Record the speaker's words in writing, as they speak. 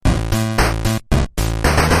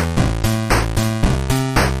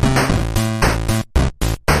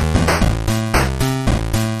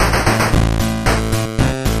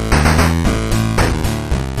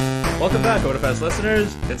Odafest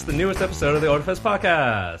listeners. It's the newest episode of the Odafest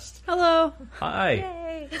podcast. Hello. Hi.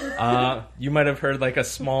 Yay. You might have heard like a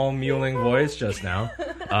small mewling voice just now.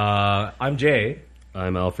 I'm Jay.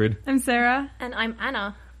 I'm Alfred. I'm Sarah. And I'm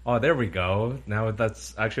Anna. Oh, there we go. Now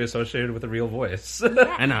that's actually associated with a real voice.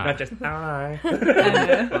 Anna. Not just hi.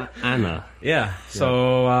 Anna. Yeah.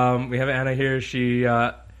 So we have Anna here. She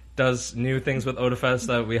does new things with Odafest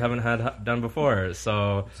that we haven't had done before.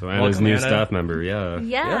 So Anna's welcome, new Anna. staff member, yeah.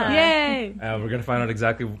 Yay. We're going to find out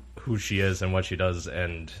exactly who she is and what she does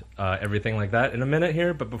and everything like that in a minute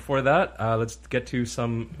here. But before that, let's get to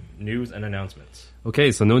some news and announcements.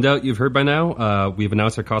 Okay, so no doubt you've heard by now, we've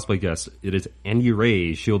announced our cosplay guest. It is Andy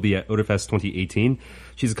Ray. She'll be at Odafest 2018.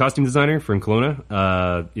 She's a costume designer from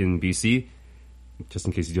Kelowna in BC. Just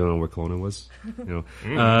in case you don't know where Kelowna was. You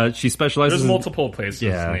know. She specializes There's multiple places,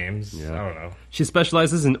 Yeah. names. Yeah. I don't know. She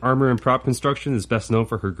specializes in armor and prop construction, is best known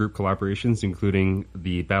for her group collaborations, including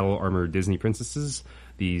the Battle Armor Disney Princesses,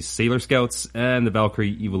 the Sailor Scouts, and the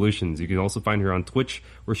Valkyrie Evolutions. You can also find her on Twitch,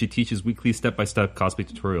 where she teaches weekly step-by-step cosplay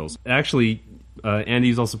tutorials. Actually,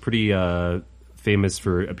 Andy's also pretty famous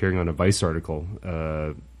for appearing on a Vice article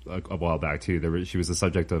a while back, too. She was the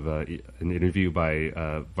subject of an interview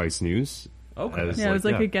by Vice News. Okay. As, Yeah, it was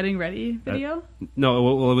like a getting ready video. No,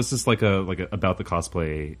 well, it was just like a about the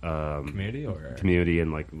cosplay Community or? community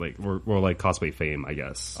and like or like cosplay fame, I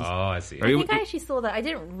guess. Oh, I see. Are I you- think I actually saw that. I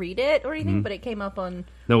didn't read it or anything, but it came up on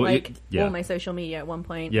No, all my social media at one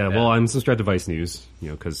point. Yeah, well, I'm subscribed to Vice News,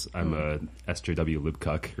 because I'm a SJW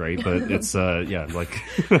libcuck, right? But it's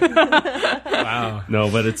Wow.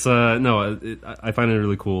 no, but it's I find it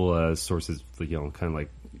really cool sources, kind of like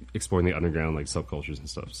exploring the underground like subcultures and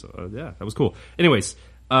stuff. So yeah, that was cool. Anyways,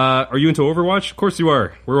 are you into Overwatch? Of course you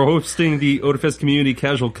are. We're hosting the Odafest Community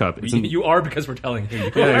Casual Cup. You are because we're telling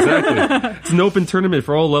you. Yeah, exactly. It's an open tournament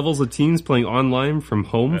for all levels of teams playing online from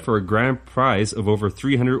home for a grand prize of over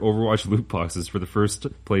 300 Overwatch loot boxes for the first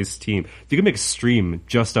place team. You can make a stream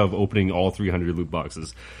just of opening all 300 loot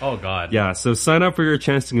boxes. Oh, God. Yeah, so sign up for your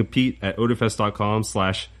chance to compete at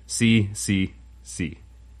odafest.com/CCC.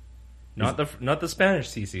 Not the Spanish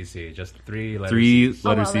CCC, just three letters. Three Oh, wow,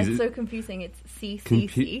 letters. that's so confusing. It's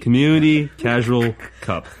CCC. Community Casual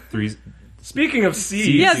Cup. Speaking of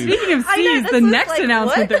C. Yeah, speaking of I know, C's, that's the what's next like,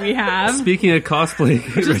 announcement what? that we have. Speaking of cosplay,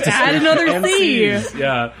 Just add another and C. C's,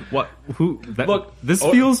 yeah. what? Who? That, Look, this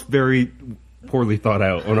feels very poorly thought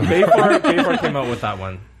out. Bayfar came out with that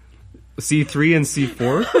one. C3 and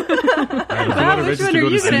C4. Wow, which one are you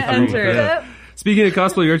going to enter? Yeah. Speaking of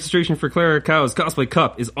cosplay, registration for Clara Cow's Cosplay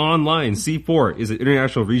Cup is online. C4 is an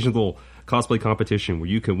international regional cosplay competition where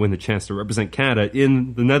you can win the chance to represent Canada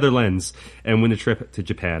in the Netherlands and win a trip to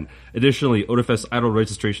Japan. Additionally, Odafest Idol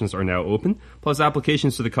registrations are now open, plus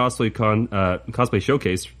applications to the Cosplay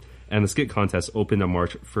Showcase and the Skit Contest open on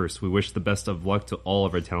March 1st. We wish the best of luck to all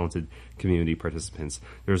of our talented community participants.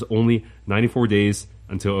 There's only 94 days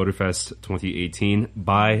until Odafest 2018.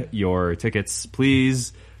 Buy your tickets,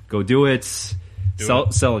 please. Go do it.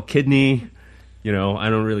 Sell a kidney. I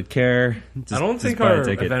don't really care. I don't think buy a our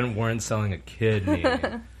ticket. event warrants selling a kidney.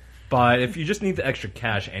 But if you just need the extra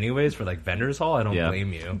cash anyways for like vendors hall, I don't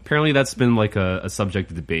blame you. Apparently that's been like a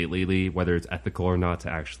subject of debate lately, whether it's ethical or not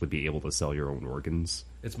to actually be able to sell your own organs.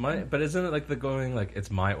 But isn't it like the going like it's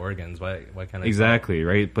my organs? Why can't I? Exactly,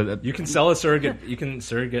 right? But You can sell a surrogate. You can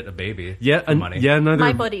surrogate a baby. For money. another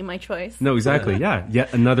My body, my choice. No, exactly. Yeah,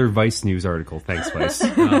 yet another Vice News article. Thanks, Vice.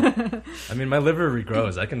 I mean, my liver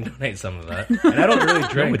regrows. I can donate some of that, and I don't really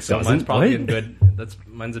drink, it so mine's doesn't. probably What? in good.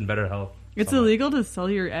 Mine's in better health. It's somewhat. illegal to sell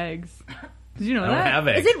your eggs. Did you know I don't that? have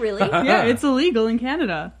eggs. Is it really? Yeah, it's illegal in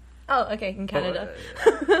Canada. Oh, okay, in Canada.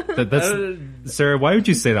 That's Sarah. Why would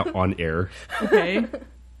you say that on air? Okay.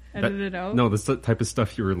 Edit it out. No, that's the type of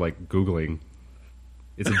stuff you were like Googling.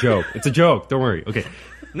 It's a joke. It's a joke. Don't worry. Okay.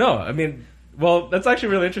 No, I mean, well, that's actually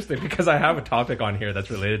really interesting because I have a topic on here that's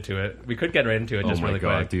related to it. We could get right into it just oh my really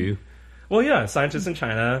god, quick. do you? Well, yeah, scientists in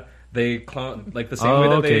China, they clone like the same way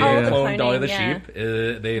that okay, they yeah. cloned Dolly the Cloning, sheep.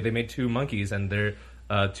 They made two monkeys and they're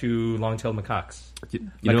two long-tailed macaques. You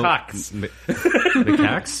know- Macaques.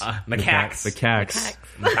 Macaques? Macaques. Macaques.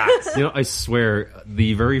 Macaques. I swear,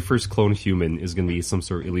 the very first clone human is going to be some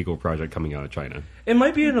sort of illegal project coming out of China. It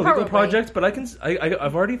might be an illegal Probably. project, but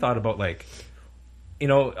I've already thought about like,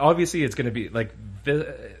 obviously it's going to be like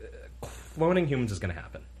cloning humans is going to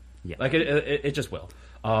happen. Yeah. Like it just will.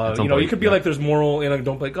 some You point, could be yeah. like there's moral,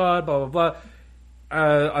 don't play God, blah blah blah.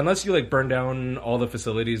 Unless you like burn down all the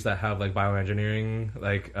facilities that have like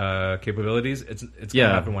bioengineering capabilities, it's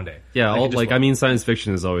gonna happen one day. Yeah, it just will. science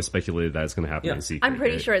fiction has always speculated that it's going to happen Yeah. in secret. I'm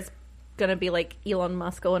pretty right? sure it's gonna be like Elon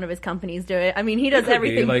Musk or one of his companies do it. I mean, he does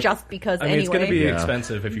everything just because I mean, anyway. it's gonna be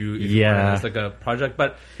expensive if you run as like a project.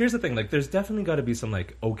 But here's the thing: like, there's definitely got to be some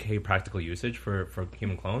like okay practical usage for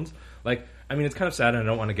human clones. Like, I mean, it's kind of sad, and I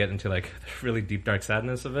don't want to get into like the really deep dark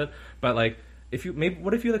sadness of it. But like,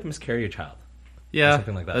 what if you like miscarry a child? Yeah,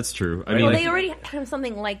 something like that. That's true. I Well, mean, they already have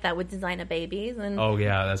something like that with designer babies, and Oh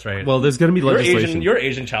yeah, that's right. well, there's going to be legislation. Your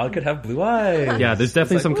Asian child could have blue eyes. Yeah, there's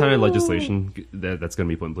definitely It's some like, kind of ooh. legislation that's going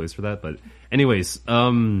to be put in place for that. But anyways, Yeah. I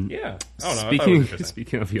don't know.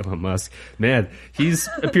 speaking of Elon Musk, man, he's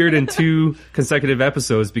appeared in 2 consecutive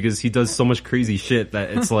episodes because he does so much crazy shit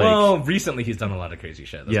that it's like, Well, recently he's done a lot of crazy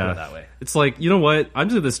shit. Let's put it that way. It's like, you know what? I'm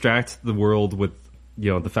just going to distract the world with, you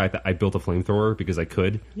know, the fact that I built a flamethrower because I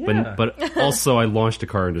could, Yeah. but also I launched a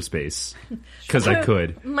car into space because I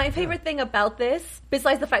could. My favorite thing about this,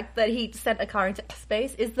 besides the fact that he sent a car into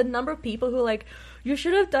space, is the number of people who are like, you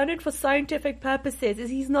should have done it for scientific purposes.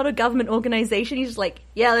 He's not a government organization. He's just like,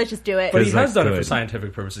 yeah, let's just do it. But he has done it for good.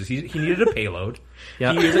 scientific purposes. He needed a payload.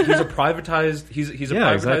 Yeah. He's a privatized. He's a Yeah,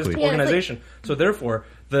 privatized exactly. Yeah, it's organization. So therefore,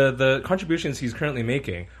 the contributions he's currently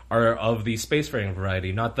making are of the spacefaring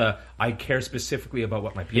variety, not the I care specifically about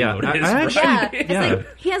what my payload I is. actually- Yeah, right? it's Yeah.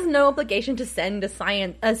 like he has no obligation to send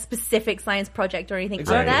a specific science project or anything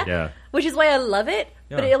Exactly, like that. yeah. Which is why I love it.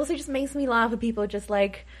 But Yeah. it also just makes me laugh at people just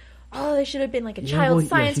like, oh, there should have been like a Yeah, child well, yeah,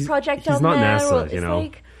 science he's- project he's on not there. NASA, or it's you know.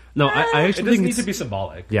 like, No, I It actually doesn't think need it's, to be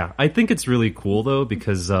symbolic. yeah, I think it's really cool though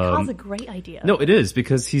because car's a great idea. no, it is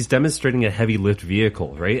because he's demonstrating a heavy lift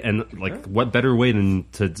vehicle, right? And like, what better way than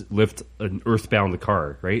to lift an earthbound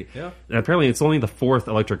car, right? Yeah. And apparently, it's only the 4th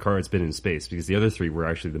electric car that's been in space because the other 3 were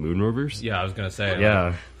actually the moon rovers. Yeah, I was gonna say.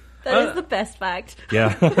 Yeah, That is the best fact.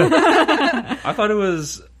 yeah. I thought it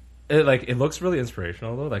was. It looks really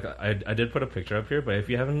inspirational though. Like I did put a picture up here, but if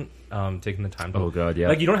you haven't taken the time to, Oh, God, yeah.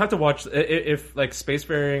 like you don't have to watch if like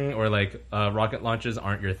spacefaring or like rocket launches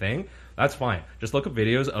aren't your thing. That's fine. Just look up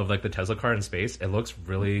videos of like the Tesla car in space. It looks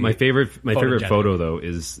really My favorite photogenic. photo though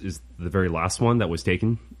is the very last one that was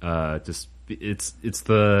taken. Just it's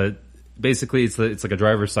basically it's like a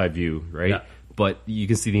driver's side view, right? Yeah. But you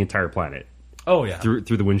can see the entire planet Oh yeah, through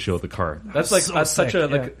the windshield of the car. that's such a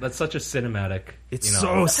cinematic. It's you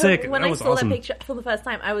know, so sick. When That I was saw awesome. that picture for the first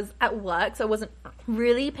time, I was at work, so I wasn't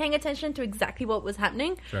really paying attention to exactly what was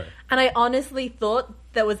happening. Sure. And I honestly thought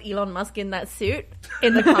there was Elon Musk in that suit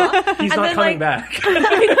in the car. He's And not then, coming like, back. I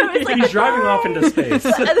know, it's like, He's driving off into space.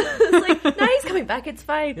 And it's like, no, he's coming back. It's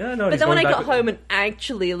fine. Yeah, no, but he's then when I going got back- home and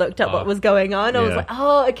actually looked up Oh. what was going on, I was Yeah. like,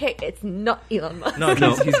 oh, okay, it's not Elon Musk. No,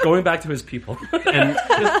 he's going back to his people. And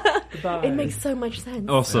It makes so much sense.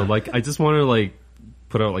 also, like, I just want to like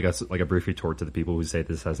put out like a brief retort to the people who say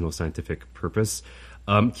this has no scientific purpose.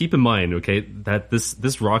 Keep in mind, okay, that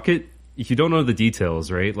this rocket, if you don't know the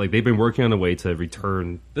details, right? Like, they've been working on a way to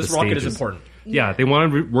return This the rocket is stages. important. Yeah, they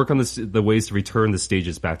want to work on the ways to return the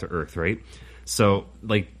stages back to Earth, right? So,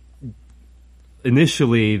 like,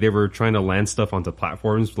 initially they were trying to land stuff onto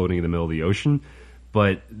platforms floating in the middle of the ocean,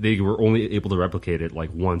 but they were only able to replicate it like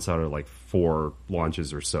once out of like 4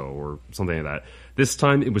 launches or so, or something like that. This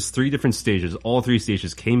time it was 3 different stages. All 3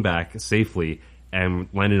 stages came back safely and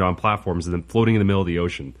landed on platforms and then floating in the middle of the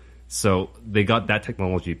ocean. So they got that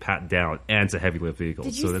technology pat down, and it's a heavy lift vehicle.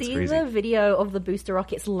 Did so you that's see crazy. the video of the booster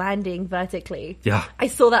rockets landing vertically? Yeah. I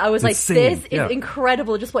saw that. I was like, Insane. this is Yeah.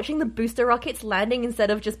 incredible. Just watching the booster rockets landing instead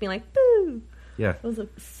of just being like, boo. Yeah, It was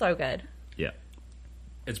so good. yeah.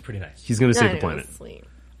 It's pretty nice. He's going to save No, the it planet. was sweet.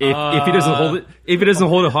 If he doesn't hold it, if he doesn't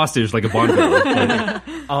hold it hostage like a Bond villain.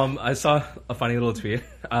 I saw a funny little tweet.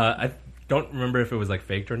 I don't remember if it was like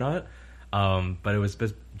faked or not, but it was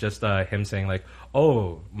just him saying like,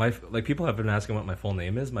 "Oh, like people have been asking what my full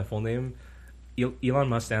name is. My full name, Elon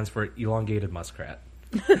Musk, stands for elongated muskrat."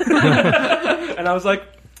 And I was like,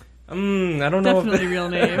 I don't know. Definitely real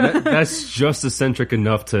name. That's just eccentric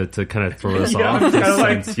enough to kind of throw us Yeah, off. it's kinda Just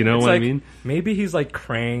like- sense, you know it's what I like, mean? Maybe he's like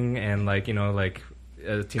Krang and like like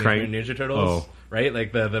Teenage Krang? Mutant Ninja Turtles, Oh. right?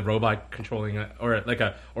 Like the robot controlling or like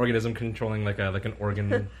a organism controlling like an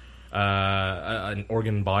organ an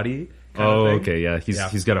organ body. Kind Oh, of thing. okay, yeah. Yeah.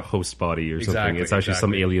 He's got a host body or something. Exactly, It's actually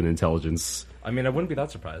some exactly. alien intelligence. I mean, I wouldn't be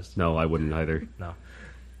that surprised. No, I wouldn't either. No.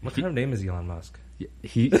 What kind of name is Elon Musk?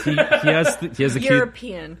 He has the key.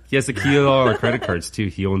 European. He has the key to all our credit cards too.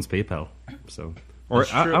 He owns PayPal, so or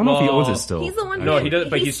I don't know if he owns it still. He's the one No, who he does.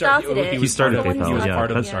 But he started it. He started He's the one who PayPal. He was started part Yeah, of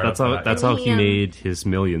it. the that's startup. that's how Didn't he he, made his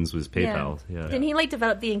millions was PayPal. Yeah. Didn't he like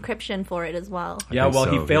develop the encryption for it as well? Yeah, think well,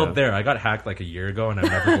 so, he failed yeah. there. I got hacked like a year ago, and I'm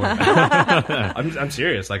never going back. I'm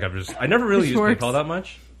serious. Like I never really Which used works. PayPal that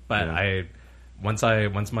much, but Yeah.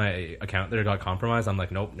 once my account there got compromised, I'm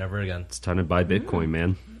like, nope, never again. It's time to buy Bitcoin,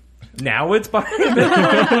 man. Now it's buying.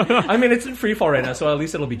 I mean, it's in free fall right now, so at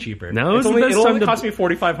least it'll be cheaper. Now is the only, best it'll time only to- cost me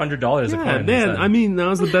 $4,500 a Yeah, coin. man. instead. I mean,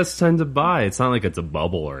 now's the best time to buy. It's not like it's a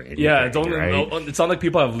bubble or anything. yeah, it's only. right? It's not like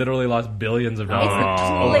people have literally lost billions of It's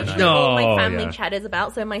dollars. literally all my no, family yeah. chat is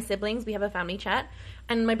about. So my siblings, we have a family chat,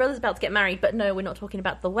 and my brother's about to get married. But no, we're not talking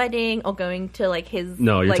about the wedding or going to like his.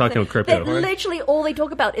 No, you're like, talking thing. about crypto. They're literally all they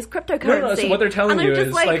talk about is cryptocurrency. No, so what they're telling And I'm you just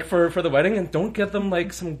is like for the wedding, and don't get them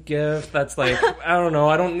like some gift that's like I don't know.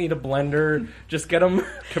 I don't need a blender. Just get them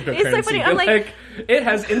cryptocurrency. funny, But, I'm like- it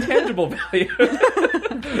has intangible value.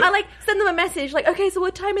 I like send them a message like, okay, so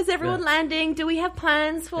what time is everyone landing? Do we have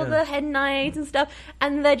plans for the hen night and stuff?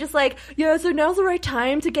 And they're just like, yeah, so now's the right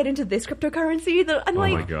time to get into this cryptocurrency. I'm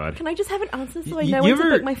like, my God. can I just have an answer so I You know when ever- to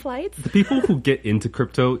book my flights? The people who get into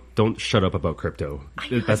crypto don't shut up about crypto.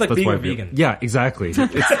 That's like being why a I feel- vegan. Yeah, exactly.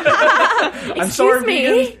 I'm sorry, Excuse me?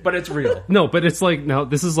 vegans, but it's real. No, but it's like now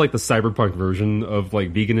this is like the cyberpunk version of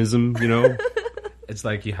like veganism, you know? It's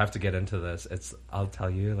like you have to get into this. I'll tell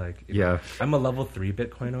you, like, Yeah. I'm a level 3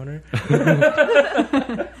 Bitcoin owner.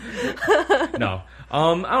 No,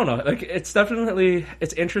 I don't know. Like, it's definitely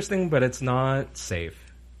interesting, but it's not safe.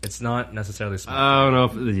 It's not necessarily smart. I don't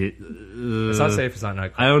know if It's not safe. It's not.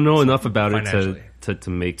 I don't know enough about it Financially. to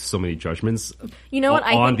make so many judgments. You know what?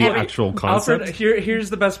 I on think the actual concept. Alfred, here's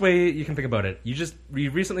the best way you can think about it. You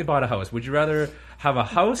recently bought a house. Would you rather have a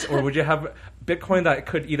house, or would you have Bitcoin that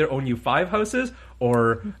could either own you 5 houses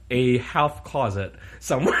or a half closet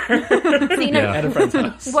somewhere So, you know, Yeah. at a friend's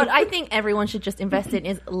house? what I think everyone should just invest in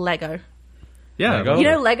is Lego. Yeah, Lego? You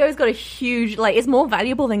know, Lego's got a huge, like, it's more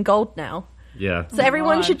valuable than gold now. yeah. So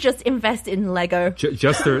everyone God. should just invest in Lego.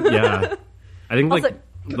 Just their yeah. I think Also-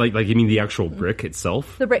 like you mean the actual brick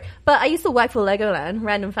itself? The brick. But I used to work for Legoland.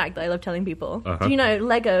 Random fact that I love telling people. Uh-huh. Do you know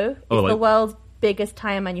Lego is Oh, the like- world's biggest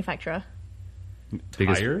tire manufacturer?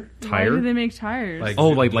 Biggest Tire? Why do they make tires? Like- Oh,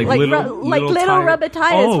 like Like little little tire- rubber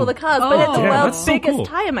tires Oh, for the cars, but it's the yeah, world's that's so biggest cool.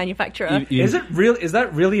 tire manufacturer. Is it real? Is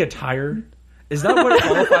that really a tire? Is that what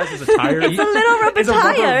qualifies as a tire? It's a little rubber It's a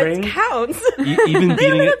rubber tire. ring? It counts. Even they,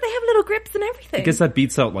 beating it? have little grips and everything. I guess that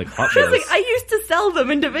beats out like Hot I was Wheels. like, I used to sell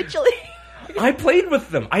them individually. I played with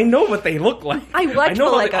them. I know what they look like. I worked know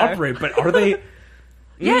for how Lego. they operate, but are they?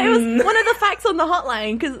 Yeah, it was one of the facts on the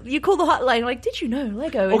hotline because you call the hotline like, did you know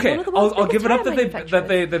Lego is Okay, one of the world's I'll give biggest it up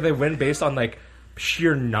tire that they win based on like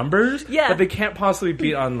sheer numbers. Yeah. but they can't possibly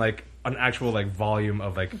beat on like an actual like volume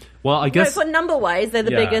of like Well, I No, guess. but number wise, they're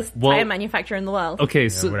the Yeah. biggest Well- tire manufacturer in the world. Okay, yeah,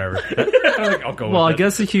 so whatever. Like, I'll go. well, I with it.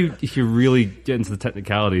 guess if you really get into the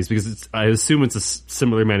technicalities, because I assume it's a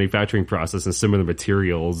similar manufacturing process and similar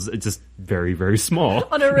materials. It's just very very small.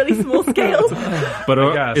 On a really small scale.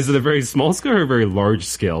 But guess. is it a very small scale or a very large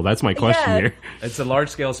scale? That's my question Yeah. here. It's a large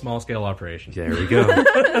scale, small scale operation. There we go.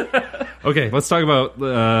 Okay, let's talk about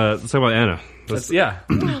Anna. Yeah.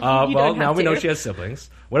 Well, don't now have we know to. she has siblings.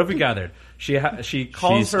 What have we gathered? She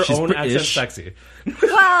calls She's her own British. accent sexy.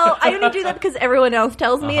 Well, I only do that because everyone else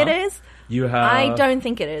tells me it is. You have I don't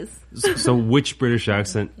think it is. So, which British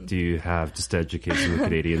accent do you have just to educate some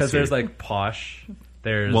Canadians? because here? there's like posh.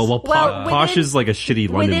 There's Well, Posh within- is like a shitty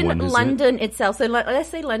London Within one, isn't London itself, so let's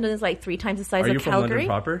say London is like 3 times the size Are you of from Calgary.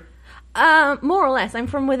 London proper? More or less. I'm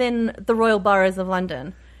from within the royal boroughs of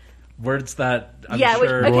London. Words that I'm Yeah, which-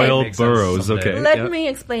 sure okay. Royal make sense boroughs, someday. okay. Let Yeah. me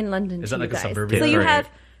explain London Is to that like you a guys. suburban So you area? have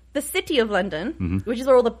the city of London, Mm-hmm. which is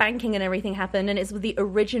where all the banking and everything happened, and it's the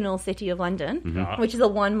original city of London, Mhm. which is a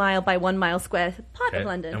 1 mile by 1 mile square part Okay. of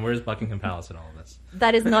London. And where's Buckingham Palace and all of this?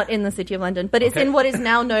 That is not in the city of London, but it's Okay. in what is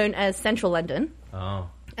now known as central London. Oh.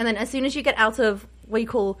 And then as soon as you get out of what you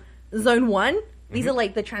call zone 1, these Mm-hmm. are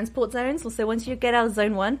like the transport zones. So once you get out of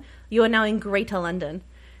zone 1, you are now in Greater London.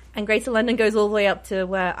 And Greater London goes all the way up to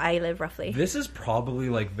where I live, roughly. This is probably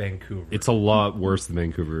like Vancouver. It's a lot worse than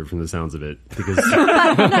Vancouver from the sounds of it because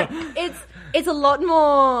It's a lot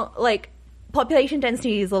more, like, population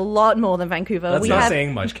density is a lot more than Vancouver. That's we not have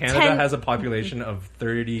saying much. Canada 10 has a population of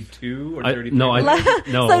 32 or I- 33. no, I-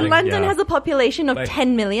 no, so like, London yeah. has a population of Like,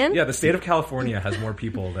 10 million. Yeah, the state of California has more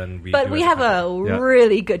people than we But do we as have country. a Yeah.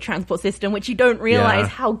 really good transport system, which you don't realize Yeah.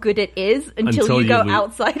 how good it is until you you go leave-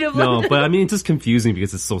 outside of No, London. but I mean it's just confusing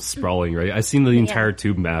because it's so sprawling, right? I've seen the entire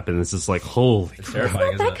tube map and it's just like holy. It's crap.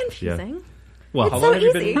 terrifying, It's not isn't that it? confusing. Well, How so long have you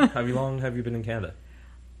easy. been? How long have you been in Canada?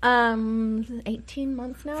 18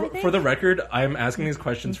 months now, I think. For the record, I'm asking these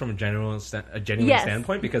questions from a genuine Yes.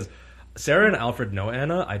 standpoint because Sarah and Alfred know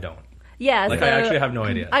Anna. I don't. Yeah, Like, so I actually have no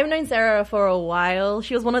idea. I've known Sarah for a while.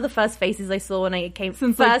 She was one of the first faces I saw when I came.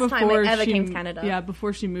 Since first like time before I ever she, came to Canada. Yeah,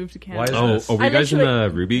 before she moved to Why Canada. is oh, this? are we I guys in literally- a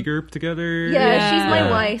Ruby group together? Yeah, she's my Yeah.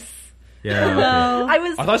 wife. Yeah. okay. Well, I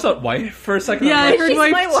was I thought I saw wife for a second. yeah, I'm I like, heard she's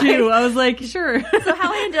wife my wife. too. I was like, sure. so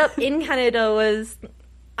how I ended up in Canada was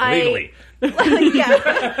Legally. yeah.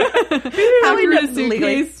 How in a Legally.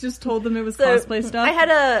 suitcase just told them it was So, cosplay stuff. I had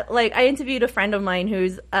I interviewed a friend of mine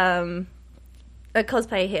who's a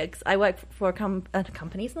cosplayer here 'cause I work for a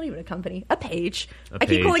company. It's not even a company, a page. I keep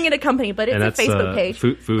page. calling it a company, but it's And a that's, Facebook page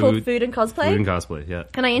food- called Food and Cosplay. Food and cosplay, yeah.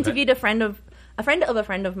 And I interviewed a friend of a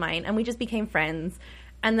friend of mine, and we just became friends.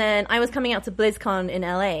 And then I was coming out to BlizzCon in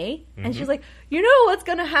LA, and she's like, "You know what's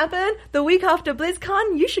going to happen the week after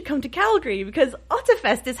BlizzCon? You should come to Calgary because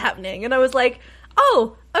Otterfest is happening." And I was like,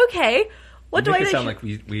 "Oh, okay. What do Make I it do?" sound like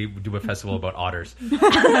we do a festival about otters.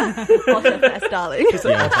 Otterfest, darling.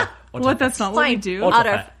 What? That's not what we Fine. do. Otter-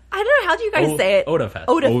 Otter. I don't know how do you guys say it. Otterfest.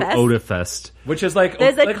 Otterfest. Odafest. Which is like,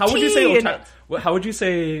 There's a like how would you T say in it. how would you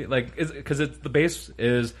say like because it's the base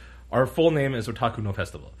is our full name is Otaku no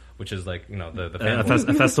Festival, which is like the A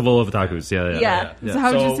fan festival of otakus, yeah. Yeah. So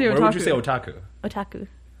how would you say where would you otaku? say otaku? Otaku.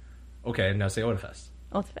 Okay, now say Otterfest.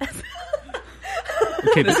 Otterfest.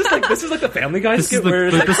 Okay, This is like the Family Guy this is skit where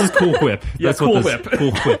it's like, this is Cool Whip. Yeah, That's Cool what Whip. this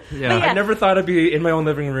Cool Whip. Yeah. Yeah. I never thought I'd be in my own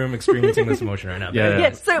living room experiencing this emotion right now. Yeah.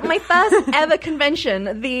 Yeah, so my first ever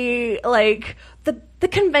convention, the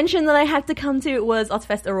convention that I had to come to was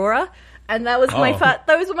Otterfest Aurora, and that was my Oh. first.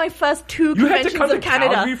 Those were my first two You had conventions to come to of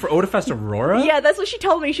Canada. Calgary for Otterfest Aurora? Yeah, that's what she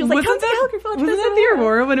told me. She was like, "Come Wasn't to Calgary for wasn't Otterfest that the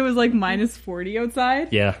Aurora when it was like minus 40 outside?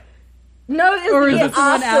 Yeah. No, it Or was is the this the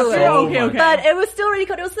one afterwards. after? Oh Okay, my okay. But it was still really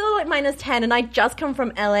cold. It was still like minus 10, and I'd just come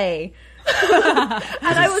from LA.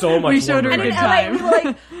 And I was so much We showed her warmer And in good right LA, now. time. we were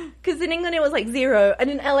like, because in England it was like 0, and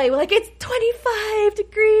in LA we're like, it's 25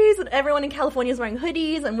 degrees, and everyone in California is wearing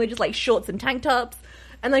hoodies, and we're just like shorts and tank tops.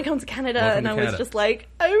 And then I come to Canada, Welcome and to I was Canada. just like,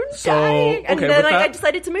 I'm So, dying. And okay, then with I that-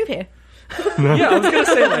 decided to move here. Yeah, I was gonna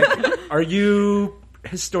say like, are you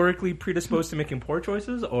historically predisposed to making poor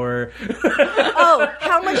choices, or Oh,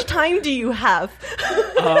 how much time do you have?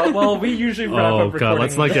 well, we usually wrap Oh up god, recording.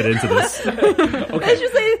 let's not get into this. Let's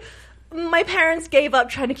just say my parents gave up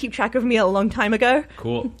trying to keep track of me a long time ago.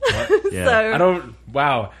 Cool. What? Yeah. So I don't.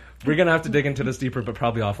 Wow, we're gonna have to dig into this deeper, but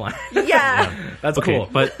probably offline. yeah. That's Okay, cool.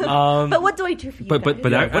 but But what do I do for you? But- guys?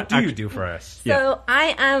 but- Yeah, I- what do I- you do for us? yeah. So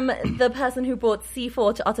I am the person who brought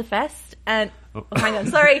C4 to Otterfest, and hang on,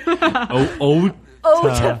 sorry.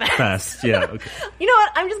 Otterfest. Fest. Yeah. Okay. You know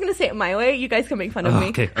what? I'm just gonna say it my way. You guys can make fun of me.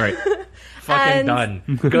 Okay. All right. Fucking And- done.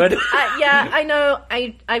 Good. Yeah, I know.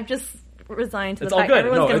 I've just resigned to It's the all fact good.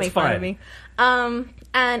 everyone's No, gonna it's make fun fine. of me.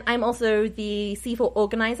 And I'm also the C4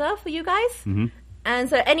 organizer for you guys. Mm-hmm. And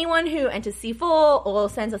so anyone who enters C4 or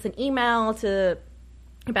sends us an email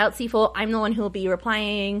about C4, I'm the one who will be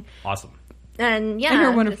replying. Awesome. And yeah, And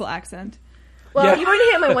her wonderful accent. Well, Yeah. you won't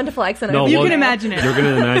hear my wonderful accent. No, over You well, can imagine it. You're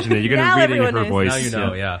gonna imagine it. You're Now gonna read it in everyone her knows. voice. Now you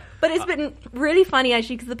know. Yeah. But it's been really funny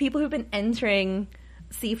actually because the people who've been entering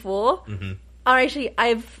C4 Mm-hmm. are actually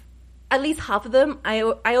at least half of them. I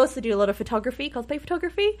also do a lot of photography, cosplay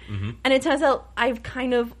photography, Mm-hmm. and it turns out I've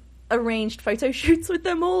kind of arranged photo shoots with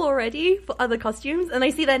them all already for other costumes, and I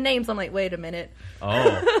see their names. I'm like, wait a minute.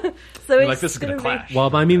 Oh, So it's like this is gonna be- clash.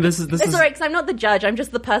 Well, I mean, this is It's alright because I'm not the judge. I'm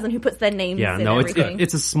just the person who puts their names. Yeah, in no, everything.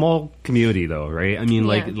 it's a small community though, right? I mean,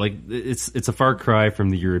 Yeah. like it's a far cry from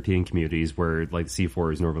the European communities where like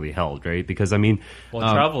C4 is normally held, right? Because I mean, Well,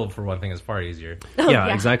 travel for one thing is far easier. Oh,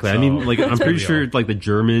 yeah, exactly. I So- mean, like I'm pretty Trivial. sure like the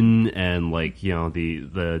German and like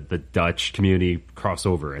the Dutch community cross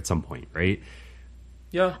over at some point, right?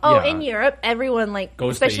 Yeah. Oh, Yeah. in Europe, everyone like,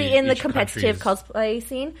 Goes to especially in the each competitive country's- cosplay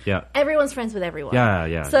scene. Yeah. everyone's friends with everyone.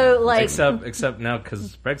 Yeah. So like, Except now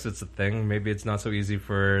because Brexit's a thing, maybe it's not so easy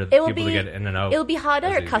for it people will be to get in and out. It'll be harder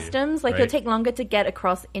as at easy, customs. Like right? it'll take longer to get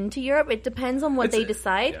across into Europe. It depends on what It's- they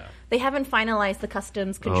decide. yeah. They haven't finalized the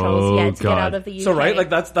customs controls Oh, yet to God. get out of the UK. So right, like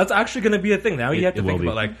that's actually going to be a thing. Now you have to It think will be.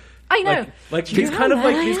 about like I know. like Do you these know kind of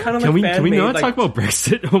like that? these kind of Can like we fan-made, not like, talk about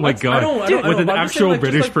Brexit? Oh my god! I don't With an know, I'm just actual saying, like,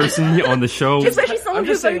 British just, like- person on the show. Especially someone I'm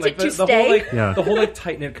just who's saying, going like to the whole stay. like Yeah. the whole like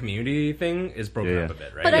tight knit community thing is broken Yeah. up a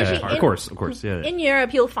bit, right? But Yeah. actually, of course, yeah. In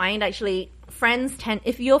Europe, you'll find actually friends tend.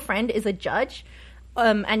 If your friend is a judge,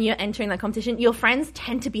 and you're entering that competition, your friends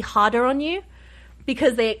tend to be harder on you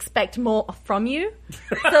because they expect more from you.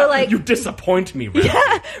 So like you disappoint me,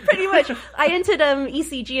 right? pretty much. I entered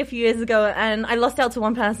ECG a few years ago, and I lost out to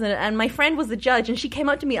one person, and my friend was the judge, and she came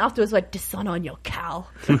up to me afterwards like, "Dishonor on your cow,"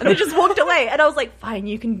 and they just walked away, and I was like, "Fine,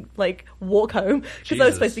 you can like walk home," because I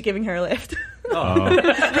was Jesus. supposed to be giving her a lift.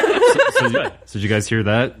 So did you guys hear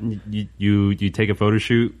that? You take a photo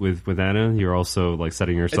shoot with Anna. You're also like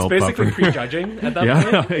setting It's yourself up basically for. prejudging at that Yeah,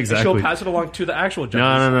 point. exactly. She'll pass it along to the actual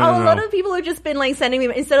judges. No. Oh, a lot of people have just been like sending me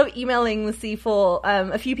instead of emailing the C4.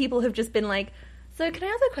 A few people have just been like, "So can I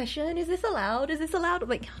ask a question? Is this allowed? Is this allowed?" I'm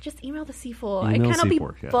like, just email the C4. Email I cannot C4, be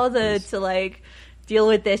yeah, bothered please. to like deal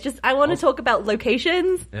with this. Just I want to talk about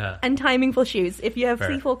locations Yeah. and timing for shoots. If you have Fair.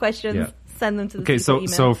 C4 questions, Yeah. send them to the Okay, C4 so email.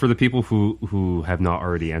 so for the people who have not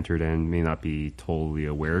already entered and may not be totally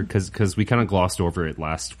aware, because we kind of glossed over it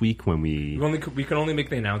last week when we We can only make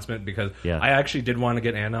the announcement because Yeah. I actually did want to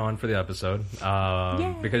get Anna on for the episode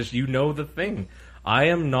because you know the thing. I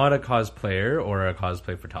am not a cosplayer or a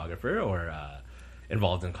cosplay photographer or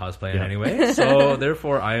involved in cosplay in Yeah. any way. So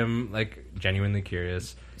therefore, I am like genuinely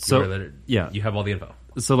curious. So, you have all the info.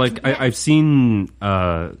 So, like, I've seen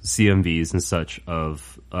CMVs and such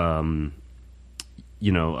of,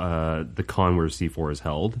 the con where C4 is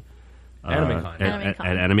held. AnimeCon. At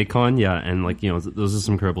AnimeCon, yeah. And, like, those are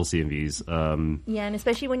some incredible CMVs. Yeah, and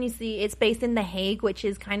especially when you see it's based in The Hague, which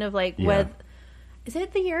is kind of like Yeah. where... Is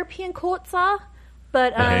it the European courts are?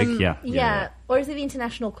 But, The Hague? Yeah. Or is it the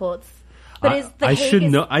international courts? But is the I Hague should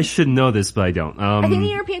is, know. I should know this, but I don't. I think the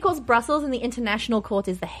European court's Brussels and the international court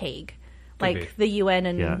is The Hague. Like be. the UN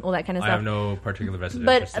and Yeah. all that kind of I stuff. have no particular vested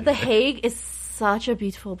But interest in The it. Hague is such a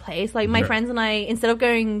beautiful place. Like, my Sure. friends and I, instead of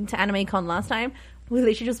going to AnimeCon last time, we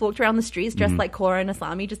literally just walked around the streets dressed like Korra and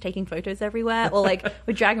Asami, just taking photos everywhere. Or, like,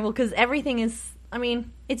 with Dragon Ball, because everything is... I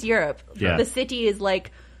mean, it's Europe. Yeah. The city is, like,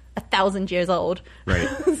 1,000 years old. Right.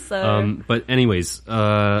 So... But anyways,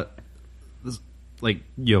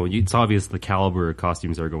 it's obvious the caliber of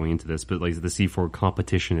costumes that are going into this, but, like, the C4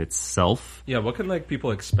 competition itself... Yeah, what can like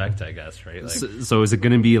people expect? I guess right. Like, So is it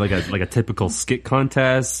going to be like a typical skit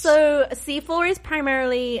contest? So C4 is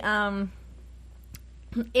primarily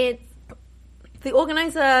the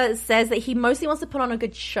organizer says that he mostly wants to put on a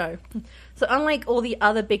good show. So unlike all the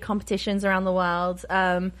other big competitions around the world,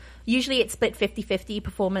 usually it's split 50-50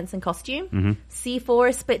 performance and costume. Mm-hmm. C4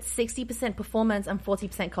 is split 60% performance and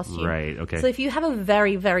 40% costume. Right, okay. So if you have a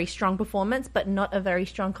very, very strong performance but not a very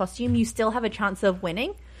strong costume, you still have a chance of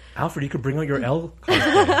winning. Alfred, you could bring out your L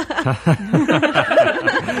cosplay.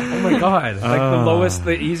 Oh my god! Like the lowest,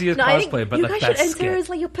 the easiest No, I think cosplay, but you the guys should best enter skit. as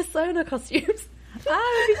like your persona costumes.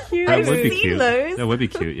 Ah, that'd be cute. That I've would be seen cute. those. That would be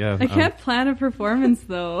cute. Yeah. I can't plan a performance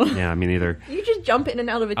though. Yeah, me neither. You just jump in and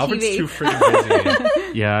out of a Alfred's TV. too freaking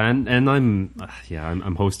busy. Yeah, and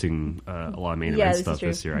I'm hosting a lot of main Yeah, event this is stuff true.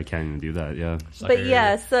 this year. I can't even do that. Yeah. But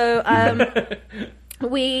yeah, so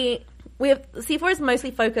we have C4 is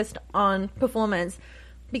mostly focused on performance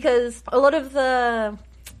because a lot of the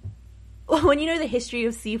when you know the history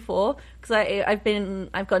of C4, because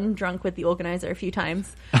I've gotten drunk with the organizer a few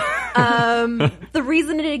times. The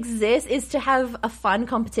reason it exists is to have a fun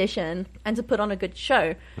competition and to put on a good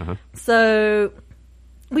show. So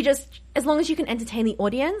we just, as long as you can entertain the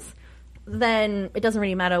audience, then it doesn't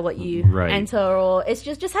really matter what you Right. enter, or it's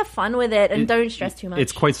just have fun with it and don't stress too much.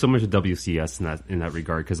 It's quite similar to WCS in that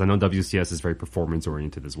regard, because I know WCS is very performance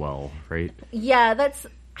oriented as well, right? Yeah, that's.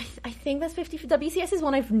 I think that's 50. WCS is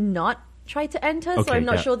one I've not tried to enter, so Okay, I'm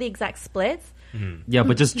not yeah. sure the exact splits. Yeah,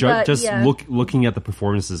 but just But, yeah. looking at the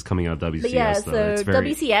performances coming out of WCS, But yeah, though, so it's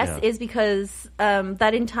very, WCS yeah. is because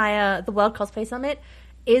the World Cosplay Summit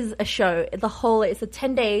is a show. It's a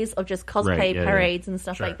 10 days of just cosplay Right, yeah, parades and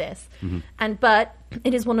stuff Sure. like this. But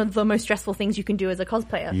it is one of the most stressful things you can do as a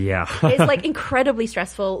cosplayer. Yeah. It's like incredibly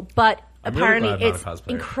stressful, but I'm really apparently glad I'm not it's a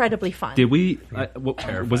cosplayer. incredibly fun. Did we?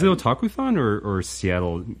 Was it Otakuthon or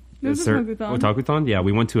Seattle? It was Is there- Otakuthon. Otakuthon? Yeah,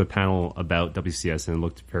 we went to a panel about WCS and it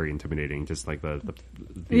looked very intimidating. Just like the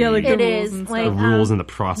Yeah, like It the is, rules and like, the stuff. rules and the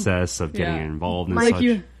process of getting Yeah. involved and Like such.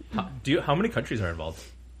 you, How many countries are involved?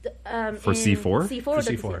 For C4? C4 For or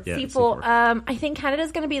C4. WCS? Yeah, C4. C4. I think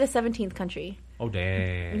Canada's going to be the 17th country. Oh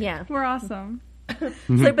dang! Yeah. we're awesome.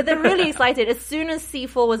 So, but they're really excited. As soon as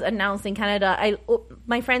C4 was announced in Canada,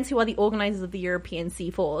 my friends who are the organizers of the European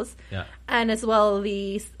C4s, Yeah. and as well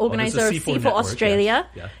the organizer of C4 C4 network, Australia,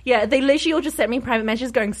 yes. yeah, they literally all just sent me private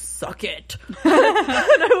messages going, "Suck it," and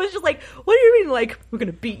I was just like, "What do you mean? Like, we're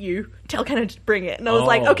gonna beat you? Tell Canada to bring it." And I was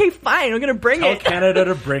like, Oh. "Okay, fine, we're gonna bring Tell it." Canada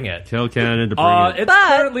to bring it. Tell Canada to bring it. It's But-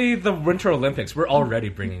 currently the Winter Olympics. We're already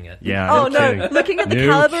bringing it. Yeah. Oh no! kidding. Looking at the No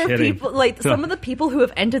caliber of kidding. people, like some of the people who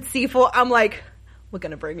have entered C4, I'm like, we're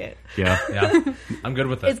gonna bring it. Yeah. Yeah, I'm good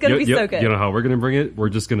with it. It's gonna be so good. You know how we're gonna bring it? We're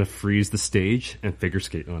just gonna freeze the stage and figure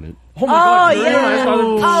skate on it. Oh my god! Yuri yeah. on Ice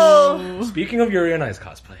cosplay. Oh, Speaking of Yuri on Ice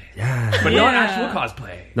cosplay, but not actual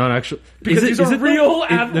cosplay. Not actually. Because these are real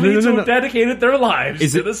athletes no. who dedicated their lives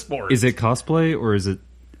Is to it the sport. Is it cosplay or is it?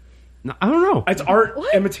 No, I don't know. It's art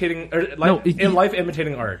imitating, or life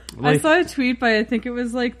imitating art. I saw a tweet by I think it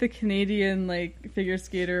was like the Canadian like figure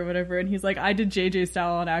skater or whatever, and he's like, I did JJ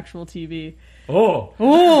style on actual TV. Oh,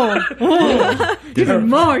 Even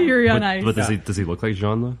more Yuri on Ice. But does he look like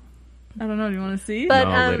Jean though? I don't know. Do you want to see? but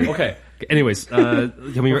No, later. okay. Anyways,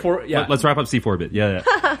 can we? Before- yeah. Let's wrap up C4 a bit.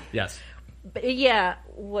 Yeah. Yes. But yeah,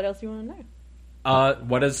 what else do you want to know?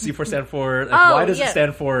 What does C4 stand for? Like, Oh, why does yeah. it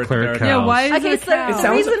stand for Clara Clara Cow. Yeah, why is Okay, it a so cow? It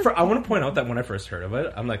sounds. reason- I want to point out that when I first heard of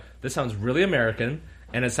it, I'm like, this sounds really American,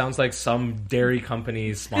 and it sounds like some dairy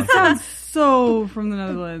company's It sponsor. sounds so from the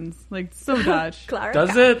Netherlands, like so Dutch. Clara Does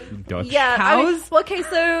Cow. it? Dutch. Yeah. Cows? Okay,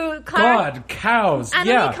 so Clara. God, cows. Anime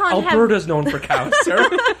Yeah, can't have- Alberta's known for cows, sir.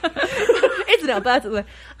 It's not bad.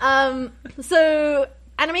 So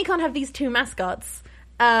Anime can't have these two mascots.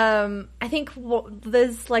 I think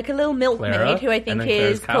there's like a little milkmaid Clara, who I and think then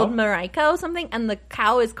Clara's is cow? called Marika or something, and the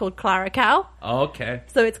cow is called Clara Cow. Okay.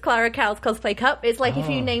 So it's Clara Cow's Cosplay Cup. It's like if Oh.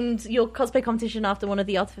 you named your cosplay competition after one of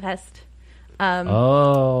the Artfest.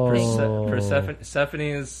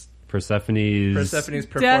 Persephone's Persephone's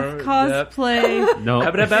perform. Death cosplay. no.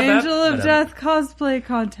 Angel of Death cosplay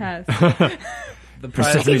contest. The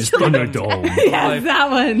prize. Persephone's Thunderdome. Yeah, Like-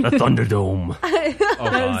 that one. The Thunderdome. Oh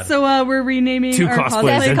God. So we're renaming Two our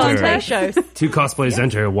cosplays cosplay enter. contest. shows. Two cosplays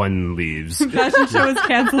enter, one leaves. Fashion show is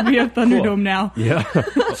canceled. We have Thunderdome now. Yeah.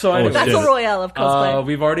 So anyway, That's shit. a royale of cosplay.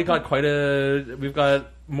 we've already got we've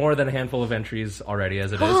got more than a handful of entries already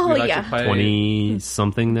as it is. Oh, We've yeah. actually quite- 20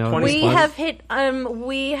 something now. 20 we plus? have hit.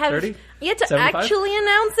 We have 30? yet to 75? actually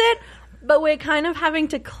announce it, but we're kind of having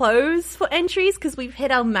to close for entries because we've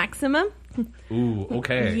hit our maximum. Ooh,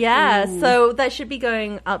 okay. Yeah, so that should be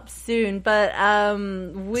going up soon. But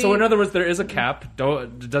we So in other words, there is a cap.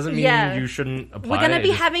 Doesn't mean Yeah. you shouldn't apply. we're going to It be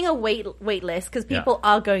just- having a wait list because Yeah. people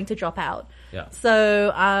are going to drop out. Yeah.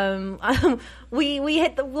 So we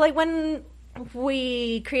hit the like when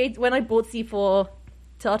I bought C4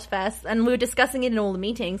 to Artfest and we were discussing it in all the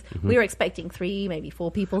meetings. We were expecting 3, maybe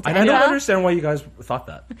 4 people to And I don't enter. understand why you guys thought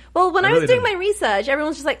that. Well, when I I was really doing didn't. my research,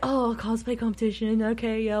 everyone's just like, "Oh, cosplay competition,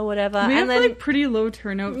 okay, yeah, whatever." We have and then like pretty low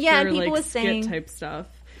turnout Yeah, for people like were skit saying- type stuff.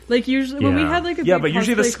 Like usually when we Yeah. had like a Yeah, big but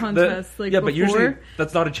usually cosplay contest, like but usually before,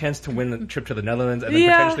 that's not a chance to win a trip to the Netherlands and then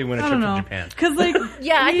yeah, potentially win a I trip don't know. to Japan. Because like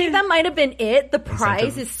yeah, I think that might have been it. The prize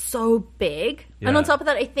Incentive. is so big, and Yeah. on top of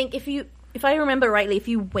that, I think if I remember rightly, if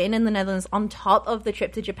you win in the Netherlands on top of the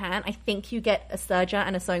trip to Japan, I think you get a serger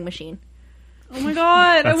and a sewing machine. oh my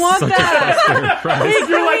god, I want such a that. Hey,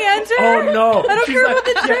 can we enter? Oh no! I don't She's care like, about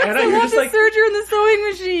the trips. Anna, I you're want just the like serger and the sewing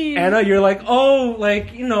machine. Anna. You're like, oh,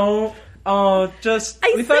 like you know. Just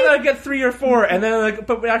I we thought think- I'd get 3 or 4, and then like,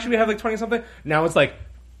 but we actually have like 20 something. Now it's like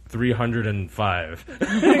 305.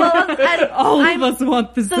 Well, and all I'm, of us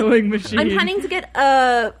want the sewing machine. I'm planning to get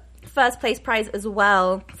a first place prize as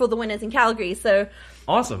well for the winners in Calgary. So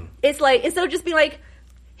Awesome. it's like instead of just being like,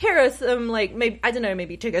 here are some like maybe I don't know,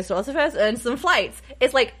 maybe tickets to Ossifest and some flights.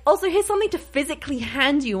 It's like also here's something to physically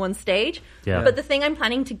hand you on stage. Yeah. But the thing I'm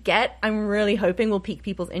planning to get, I'm really hoping will pique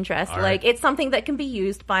people's interest. All right. Like it's something that can be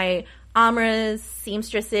used by armorers,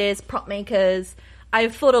 seamstresses, prop makers.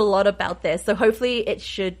 I've thought a lot about this, so hopefully it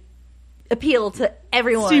should appeal to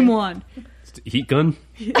everyone. Steam one. Heat gun?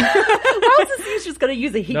 How is the seamstress going to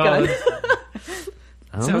use a heat gun?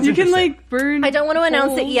 I don't Sounds know. You can interesting. like burn. I don't want to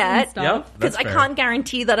announce it holes yet. and stuff. Yep. Because That's I fair. can't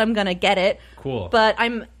guarantee that I'm gonna get it. Cool. But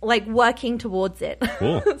I'm like working towards it.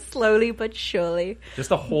 Cool. Slowly but surely.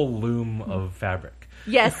 Just a whole loom of fabric.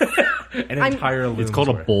 Yes. An I'm- entire loom. It's called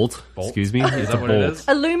a worth. bolt. Bolt? Excuse me. Is It's that a what bolt. it is?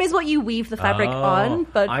 A loom is what you weave the fabric on,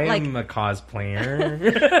 but I like am a cosplayer.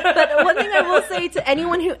 but one thing I will say to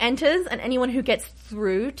anyone who enters and anyone who gets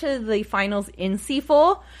through to the finals in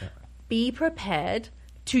C4, be prepared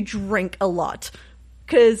to drink a lot.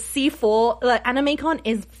 Because C4, like AnimeCon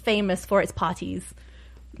is famous for its parties.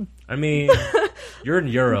 I mean, you're in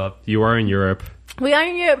Europe. You are in Europe. We are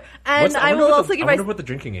in Europe, and I will also give I you wonder what the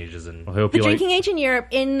drinking age is in. I hope the you drinking like. age in Europe.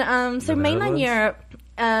 In so The mainland Netherlands?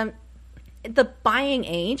 Europe, the buying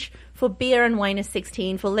age for beer and wine is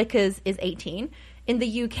 16. For liquors is 18. In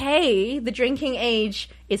the UK, the drinking age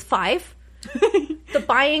is 5. The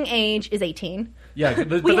buying age is 18. Yeah,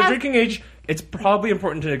 but the have- drinking age, it's probably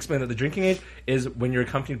important to explain that the drinking age is when you're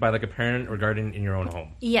accompanied by like a parent or guardian in your own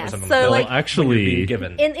home. Yes, Or something so, that. like- Well, actually, Being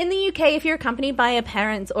given. In the UK, if you're accompanied by a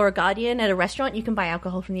parent or a guardian at a restaurant, you can buy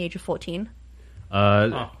alcohol from the age of 14.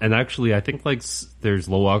 And actually, I think like there's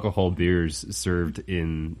low alcohol beers served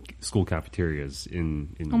in school cafeterias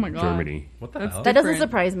in Oh my God. Germany, What the That's hell? That doesn't Different.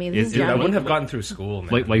 surprise me. This is Dude, I Germany. wouldn't have gotten through school,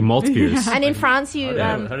 man. like malt beers. And in France, you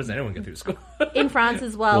how does anyone get through school? in France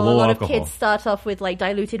as well, Well, a low lot alcohol. of kids start off with like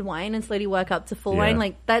diluted wine and slowly work up to full Yeah. wine.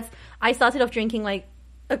 Like I started off drinking like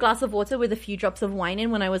a glass of water with a few drops of wine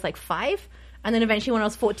in when I was like 5, and then eventually when I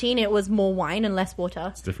was 14, it was more wine and less water.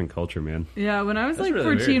 It's a different culture, man. Yeah, when I was That's like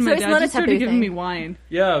really 14, weird. my So it's dad not a just started taboo giving thing. me wine.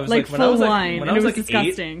 Yeah, it was Like when I full was like, wine, when and I was it was like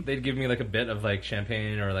disgusting. 8, they'd give me like a bit of like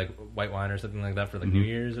champagne or like white wine or something like that for like New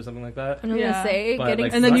Year's or something like that. I'm Yeah. gonna say But, getting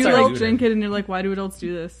like, And then That's you how I like do drink it. it, and you're like, why do adults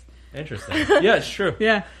do this? Interesting. Yeah, it's true.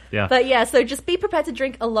 Yeah. Yeah. But yeah, so just be prepared to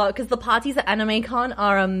drink a lot because the parties at AnimeCon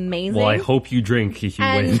are amazing. Well, I hope you drink if you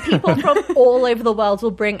and win. people from all over the world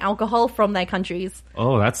will bring alcohol from their countries.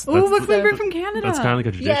 Oh, that's Ooh, what can we so- bring from Canada? that's kind of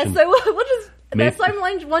like a Yeah, tradition. so what is... That's Maple- why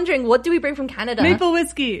I'm wondering, what do we bring from Canada? Maple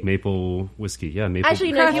whiskey. Maple whiskey, yeah, maple.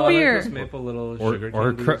 Actually, no, Craft you Oh, beer. just maple little or sugar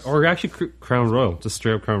or candies. or actually Crown Royal, just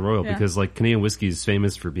straight up Crown Royal, Yeah. because like Canadian whiskey is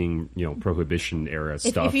famous for being Prohibition era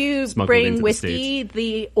stuff. if you smuggled bring into the whiskey, States.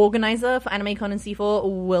 the organizer for AnimeCon and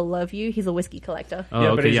C4 will love you. He's a whiskey collector. Oh, Yeah,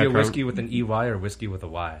 okay, but is yeah, it Crown- whiskey with an EY or whiskey with a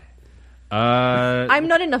Y? I'm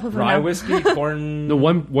not enough of a Rye man. whiskey, corn. No,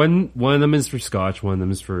 one of them is for Scotch, one of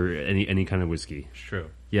them is for any kind of whiskey. It's true.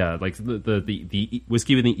 Yeah, like the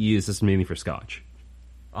whiskey with an E is just mainly for Scotch.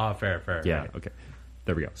 Oh, fair. Yeah, Right. okay,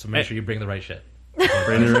 there we go. So make sure you bring the right shit.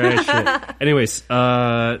 Bring the right shit. Anyways,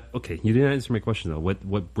 okay, you didn't answer my question though.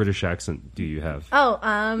 What British accent do you have? Oh,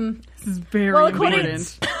 This is very Well, according-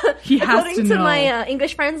 important. He has according to to know. my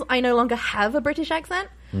English friends, I no longer have a British accent.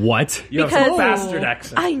 What? You have Because- some bastard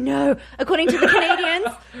accent. I know. According to the Canadians,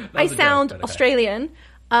 I was a joke, sound but okay. Australian.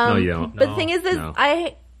 No, you don't. But the thing is, No.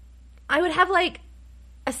 I would have like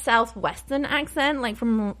a southwestern accent, like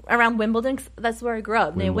from around Wimbledon. 'Cause that's where I grew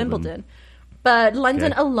up, near Wimbledon. Wimbledon. But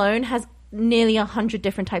London Okay. alone has nearly 100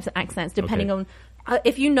 different types of accents, depending Okay. on.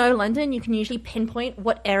 If you know London, you can usually pinpoint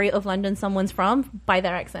what area of London someone's from by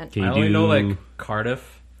their accent. Can I you only do know like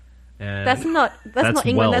Cardiff. And That's not That's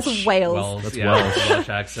England. Welsh. That's Wales. Welsh. That's Yeah, Welsh. it's a Welsh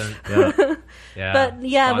accent. Yeah. Yeah, But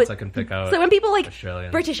yeah, spots but I can pick out. so when people like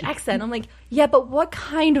Australian. British accent, I'm like, yeah, but what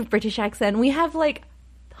kind of British accent? We have like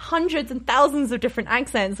hundreds and thousands of different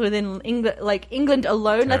accents within England, like England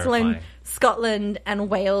alone, let alone Terrifying. Scotland and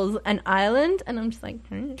Wales and Ireland. And I'm just like,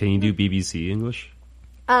 Can you do BBC English?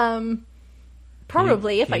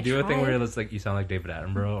 probably if Can I you do tried. a thing where it's like you sound like David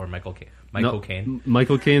Attenborough or Michael Caine? No, Caine.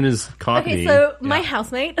 Michael Caine is Cockney. Okay, so my Yeah.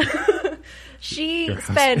 housemate, she Your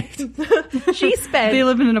spent, she spent. They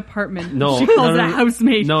live in an apartment. No, She calls no, it no, a no.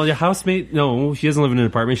 housemate. No, your housemate. No, she doesn't live in an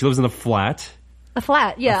apartment. She lives in a flat. A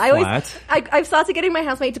flat, yeah. A I always, flat? I've started getting my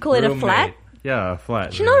housemate to call it a flat. Roommate. Yeah, a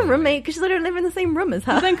flat. She's not a roommate because I don't live in the same room as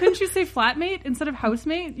her. Then couldn't you say flatmate instead of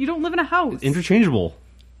housemate? You don't live in a house. Interchangeable.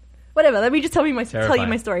 Whatever. Let me just tell you my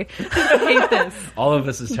Terrifying. story. I hate this. All of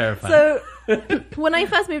this is terrifying. So when I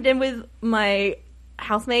first moved in with my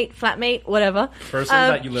housemate, flatmate, whatever, Person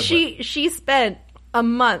that you live she spent a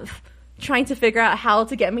month trying to figure out how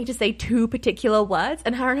to get me to say two particular words,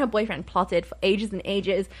 and her boyfriend plotted for ages and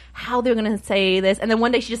ages how they were going to say this, and then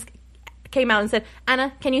one day she just came out and said,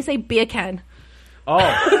 "Anna, can you say beer can?" Oh,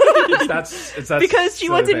 it's that Because she silly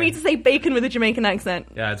wanted thing. me to say bacon with a Jamaican accent.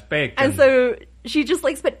 Yeah, it's baked. And so she just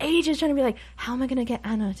like spent ages trying to be like, how am I going to get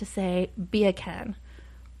Anna to say beer can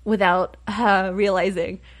without her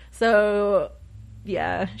realizing? So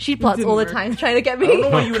yeah, she plots didn't all the work. time trying to get I don't know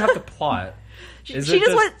me. why you would have to plot. Is she it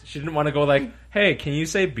just went- she didn't want to go like, hey, can you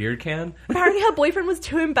say beard can? Apparently her boyfriend was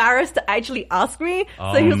too embarrassed to actually ask me.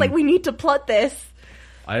 So he was like, we need to plot this.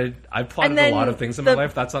 I plotted And then a lot of things in my the-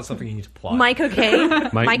 life. That's not something you need to plot. Michael Caine,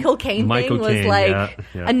 Michael Caine Michael thing was Caine, like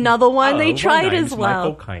yeah. another one Oh, they my tried name's as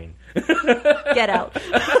well. Michael Caine. Get out.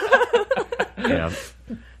 Yeah.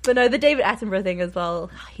 But no, the David Attenborough thing as well.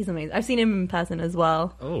 He's amazing. I've seen him in person as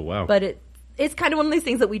well. Oh wow. But it's kind of one of those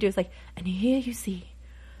things that we do. It's like, and here you see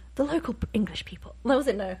the local English people. No, was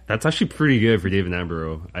it no? That's actually pretty good for David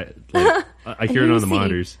Attenborough. I And hear it here on you the see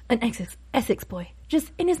monitors. An Essex boy,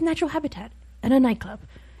 just in his natural habitat, in a nightclub,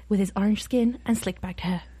 with his orange skin and slick-backed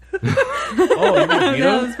hair. Oh, you mean That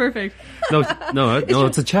Vito? was perfect. No,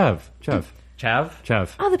 it's a chav. Chav?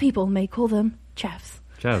 Other people may call them chavs.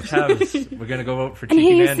 Chavs. We're gonna go vote for And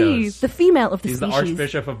Cheeky here you see Nando's. the female of the He's the species.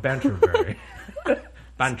 Archbishop of Banterbury.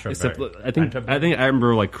 Except, Banterbury. I think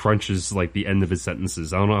Attenborough like crunches like the end of his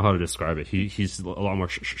sentences. I don't know how to describe it. He's a lot more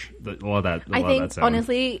a lot of that. I lot of think, that sound.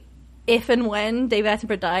 honestly, if and when David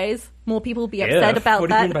Attenborough dies, more people will be upset about what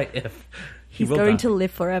that. do you mean by if? He He's will going die. to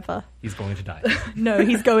live forever. He's going to die. No,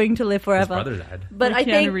 he's going to live His forever. brother died. But Or I Keanu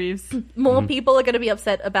think Reeves. more people are going to be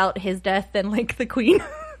upset about his death than like the Queen.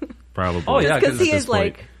 Probably. Oh, yeah, Because 'cause he at is this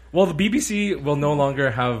point. like, Well, the BBC will no longer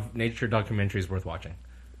have nature documentaries worth watching.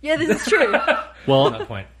 yeah, this is true. At Well, that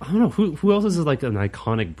point. I don't know who else is like an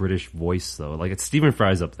iconic British voice though. Like it's Stephen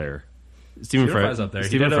Fry's up there. Stephen Fry's up there.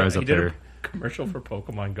 Stephen Fry's up he did there. a commercial for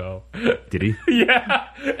Pokemon Go. Did he? Yeah,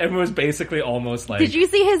 it was basically almost like. Did you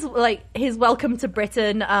see his Welcome to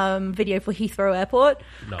Britain video for Heathrow Airport?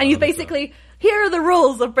 No, And he's I don't think basically, here are the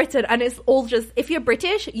rules of Britain, and it's all just, if you're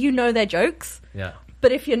British, you know their jokes. Yeah.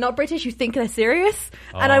 But if you're not British, you think they're serious.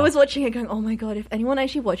 And I Oh. was watching it going, oh my god, if anyone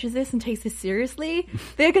actually watches this and takes this seriously,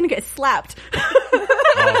 they're going to get slapped.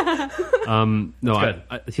 No,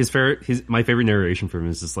 good. my favorite narration from him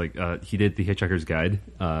is just like he did the Hitchhiker's Guide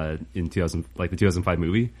in 2000, like the 2005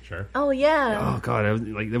 movie. Sure. Oh yeah. Oh god,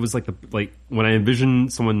 that was like when I envision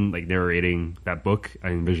someone like narrating that book, I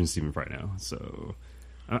envision Stephen Fry now. So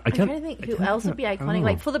I I'm trying to think who else would be iconic.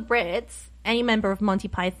 Like for the Brits, any member of Monty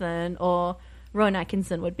Python or Rowan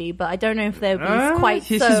Atkinson would be, but I don't know if they would be quite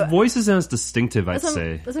his so. voice isn't as distinctive, I'd That's what-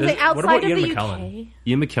 say. that's what I'm saying, What about outside of Ian the McKellen? UK.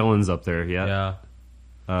 Ian McKellen's up there, yeah.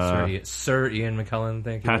 Yeah. Sir Ian McKellen,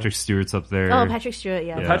 thank you. Patrick Stewart's up there. Oh, Patrick Stewart,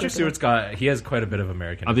 yeah. Patrick Stewart's he has quite a bit of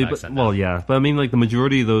American I mean, accent. well, yeah, but I mean, like the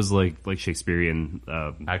majority of those like Shakespearean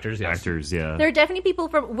Actors, yes. yeah. There are definitely people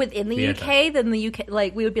from within the Yeah. UK. Then the UK,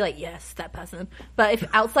 like we would be like, yes, that person. But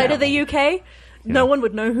if outside of the UK, no one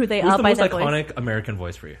would know who they Who's are the by most their iconic voice. American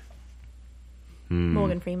voice for you?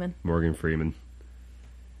 Morgan Freeman. Morgan Freeman.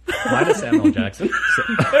 Mine is Samuel Jackson.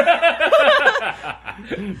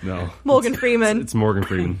 No, Morgan Freeman. it's Morgan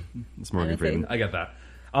Freeman. It's Morgan Honestly. Freeman. I get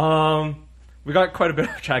that. We got quite a bit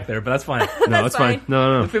off track there, but that's fine. No, it's fine. fine.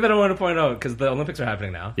 No. The thing that I want to point out, because the Olympics are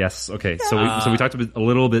happening now. Yes. Okay. So we talked a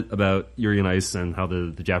little bit about Yuri on Ice and how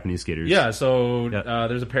the Japanese skaters. Yeah, so Yeah.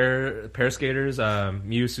 there's a pair of skaters,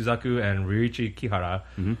 Miyu Suzaku and Ryuichi Kihara.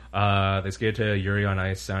 They skated to Yuri on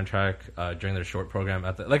Ice soundtrack during their short program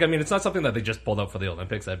at it's not something that they just pulled out for the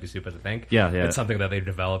Olympics. That'd be stupid to think. Yeah. It's something that they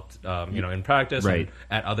developed, in practice Right.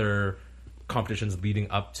 and at other competitions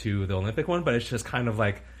leading up to the Olympic one. But it's just kind of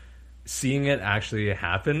like seeing it actually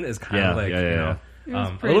happen is kind of like It was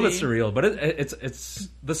a little bit pretty. surreal. But it's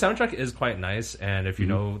the soundtrack is quite nice, and if you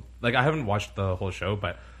know, like I haven't watched the whole show,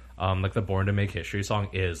 but like the Born to Make History song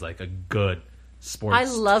is like a good sports. I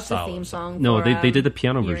love the style theme of song. No, for, they did the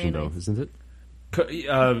piano Yuri version on though, Ice. isn't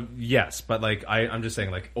it? Yes, but like I'm just saying,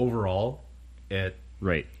 like overall, it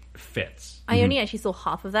Right. fits. I only actually saw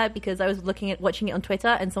half of that because I was watching it on Twitter,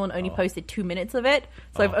 and someone only posted 2 minutes of it.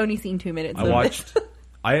 So I've only seen 2 minutes. I of watched.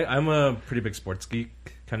 I'm a pretty big sports geek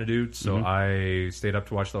kind of dude, so I stayed up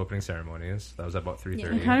to watch the opening ceremonies. That was at about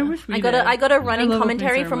 3:30. I kind of wish we I got did. I got a running love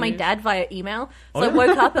commentary opening from my ceremonies. dad via email. So Oh, I yeah?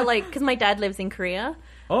 woke up at because my dad lives in Korea.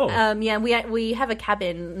 Oh. Yeah, we have a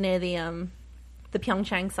cabin near the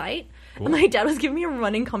Pyeongchang site, and my dad was giving me a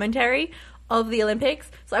running commentary of the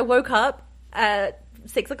Olympics. So I woke up at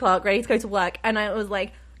 6 o'clock, ready to go to work, and I was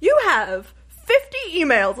like, "You have 50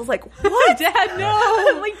 emails." I was like, "What, Dad,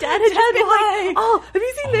 no. My dad had just been why? like, "Oh, have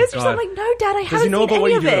you seen this?" Or God. something. I'm like, "No, Dad, I Does haven't he know seen about what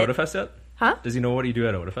any you of do at it." Odafest yet? Huh? Does he know what you do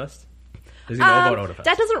at Odafest? Does he know about Odafest?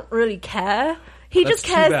 Dad doesn't really care. He That's just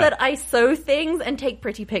too cares bad. that I sew things and take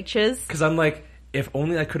pretty pictures. Because I'm like, if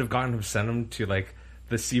only I could have gotten him to send him to like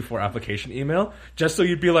the C4 application email, just so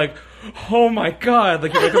you'd be like, oh my god,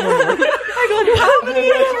 like you wake up in the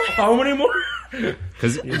morning, how many more?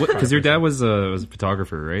 Because your dad was a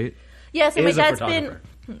photographer, right? Yeah, so my Is a dad's photographer.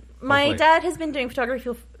 my Hopefully. dad has been doing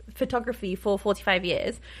photography for 45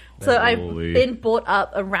 years. So Holy. I've been brought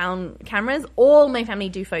up around cameras. All my family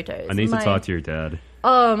do photos. I need to talk to your dad.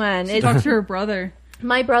 Oh man, it's Talk to her brother.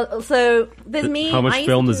 my brother. So there's me. How I much used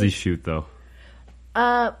film to does he shoot though?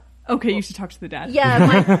 Okay, you should talk to the dad.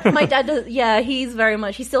 Yeah, my dad does. Yeah, he's very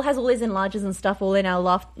much. He still has all his enlargers and stuff all in our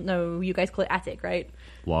loft. No, you guys call it attic, right?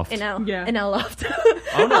 Loft. In our loft.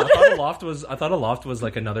 Oh no, I thought a loft was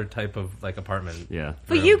like another type of like apartment. Yeah.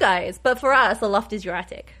 For you guys, but for us, a loft is your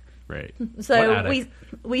attic. Right. What So attic?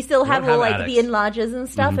 we still have don't all have like the attics. enlargers and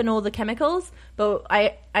stuff and all the chemicals. But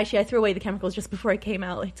I threw away the chemicals just before I came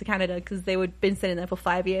out to Canada because they would been sitting there for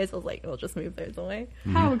 5 years. I was like, I'll just move those away.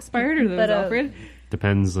 How expired are those, But, Alfred?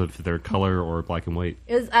 Depends if they're color or black and white.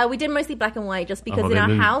 It was, we did mostly black and white just because in our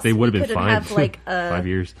then house they we would have been couldn't fine. have like 5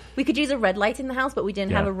 years. we could use a red light in the house, but we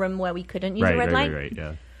didn't have Yeah. a room where we couldn't use Right. a red light. Right.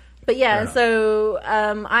 Yeah. But Fair yeah, enough. so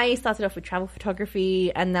I started off with travel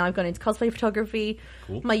photography, and now I've gone into cosplay photography.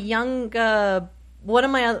 Cool. My younger, one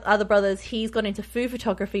of my other brothers, he's gone into food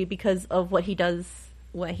photography because of what he does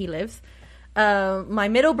where he lives. My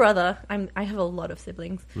middle brother, I have a lot of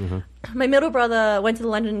siblings. My middle brother went to the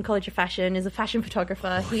London College of Fashion, is a fashion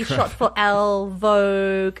photographer. He shot for Elle,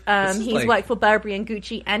 Vogue. is He's like- worked for Burberry and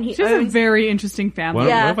Gucci, and he She has a owns. very interesting family. What,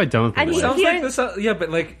 Yeah. what have I done with my And he life? Sounds He like owns- this. Yeah,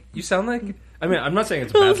 but like you sound like. I mean, I'm not saying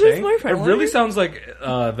it's a Oh, bad this is thing. my It family. really sounds like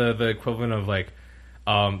the equivalent of like.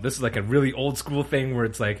 This is like a really old school thing where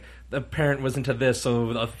it's like the parent was into this,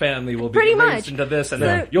 so the family will be Pretty raised much. into this, and So-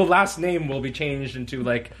 then your last name will be changed into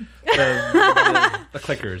like the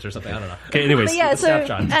clickers or something. I don't know. Okay. Anyways. But yeah, the so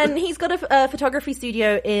snapshot. and he's got a photography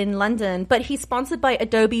studio in London, but he's sponsored by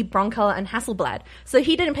Adobe, Broncolor, and Hasselblad. So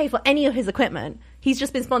he didn't pay for any of his equipment. He's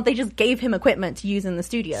just been sponsored. They just gave him equipment to use in the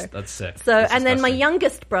studio. That's sick. So, That's and then my disgusting.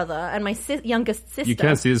 youngest brother and my youngest sister. You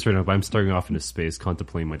can't see this right now, but I'm staring off into space,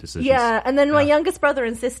 contemplating my decisions. Yeah, and then my youngest brother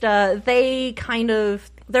and sister,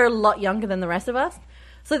 they're a lot younger than the rest of us.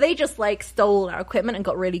 So they just like stole our equipment and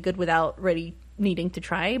got really good without really needing to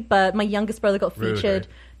try. But my youngest brother got Rude, featured.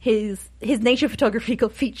 His nature photography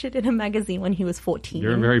got featured in a magazine when he was 14.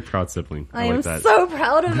 You're a very proud sibling. I I am like that. so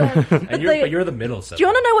proud of him. And you're the middle. Do you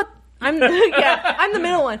want to know what? I'm the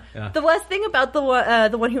middle one. Yeah. The worst thing about the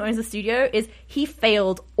one who owns the studio is he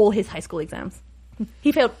failed all his high school exams.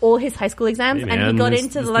 He failed all his high school exams, Hey, and he man, got this-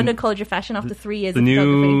 into this the London College of Fashion after 3 years the of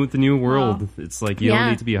photography. the new world. It's like you Yeah. don't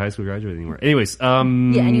need to be a high school graduate anymore. Anyways, Yeah,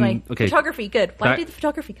 anyway, okay. photography, good. Why Back- did the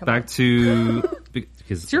photography come Back out? to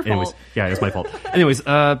because It's your anyways, fault. yeah, it's my fault. Anyways,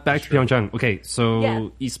 back to Pyeongchang. Okay, so Yeah.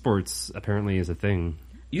 esports apparently is a thing.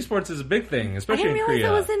 Esports is a big thing, I especially didn't in realize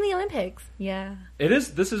Korea. it was in the Olympics. Yeah. It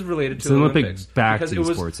is. This is related to It's an the Olympic Olympics backed because it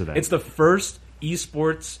was. esports event. It's the first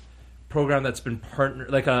esports program that's been partnered,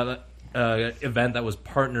 like a event that was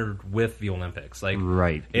partnered with the Olympics. Like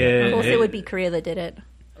Right. Of course, it would be Korea that did it.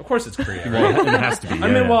 Of course, it's Korea. Well, it has to be. I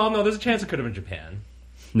yeah. mean, well, no. There's a chance it could have been Japan.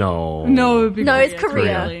 no, No, it would be No, it's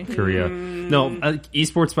Korea. Korea. Korea. No,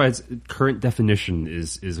 esports by its current definition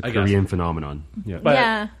is a I guess. Korean phenomenon. Yeah. But-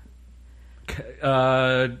 Yeah.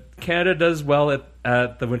 Canada does well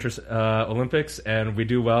at the Winter Olympics, and we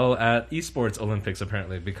do well at esports Olympics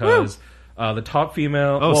apparently because the top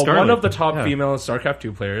female, Scarlett. one of the top Yeah. female StarCraft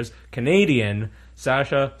 2 players, Canadian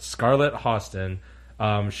Sasha Scarlett Hostin,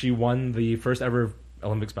 she won the first ever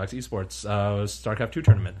Olympics back to esports StarCraft 2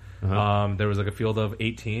 tournament. There was like a field of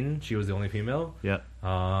 18. She was the only female. Yeah.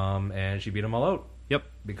 And she beat them all out. Yep.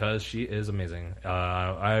 Because she is amazing.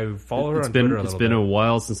 I follow her It's on been Twitter a it's little been bit. a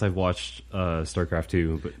while since I've watched StarCraft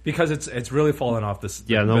 2, but Because it's really fallen off this.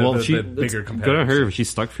 yeah, no, well, the bigger it's good on competitors. her. She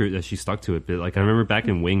stuck to it. But like I remember back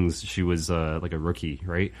in Wings, she was like a rookie,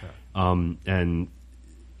 right? And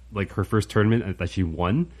like her first tournament that she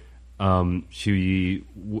won, it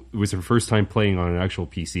was her first time playing on an actual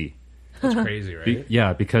PC. It's crazy, right?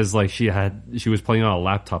 Yeah, because like she was playing on a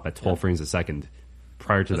laptop at 12 frames a second.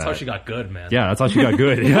 Prior to That's that, how she got good, man. yeah, that's how she got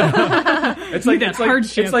good. Yeah, it's like That's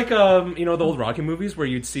hardship. it's like you know the old Rocky movies where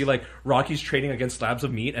you'd see like Rocky's training against slabs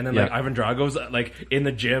of meat, and then like Yeah. Ivan Drago's like in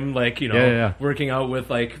the gym, like Yeah. working out with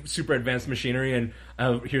like super advanced machinery, and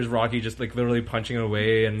here's Rocky just like literally punching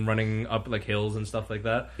away and running up like hills and stuff like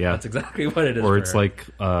that. Yeah. That's exactly what it is. or for it's her. like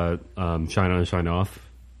shine on, shine off.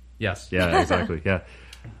 yes, Yeah, exactly. Yeah.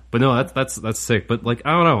 But no, that's sick. But like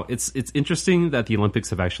I don't know, it's interesting that the Olympics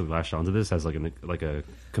have actually latched onto this as like a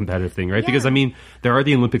competitive thing, right? Yeah. Because I mean, there are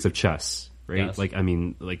the Olympics of chess, right? Yes. Like I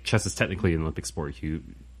mean, like chess is technically an Olympic sport if you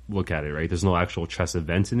look at it, right? There's no actual chess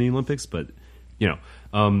event in the Olympics, but you know,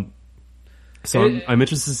 so I'm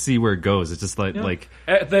interested to see where it goes. It's just like Yeah. like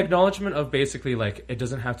The acknowledgement of basically like it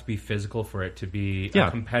doesn't have to be physical for it to be Yeah.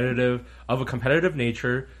 a competitive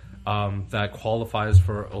nature that qualifies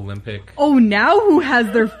for Olympic. Oh, now who has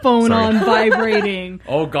their phone Sorry. on vibrating?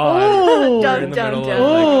 Oh God! Oh. We're Dum, in the dum, middle dum. of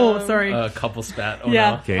Oh, like, sorry. a couple spat. Oh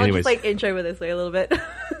Yeah. no. okay. I'll Anyways, just like intro with this way a little bit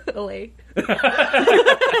away.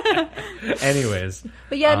 Anyways,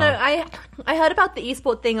 But yeah, no, I heard about the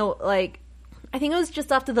esport thing. Like, I think it was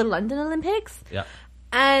just after the London Olympics, yeah.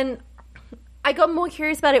 and I got more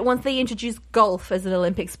curious about it once they introduced golf as an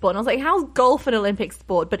Olympic sport. And I was like, how's golf an Olympic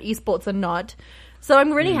sport, but esports are not? So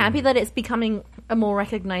I'm really happy that it's becoming a more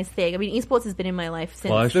recognized thing. I mean, esports has been in my life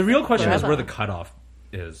since. Well, The real question is Forever. where the cutoff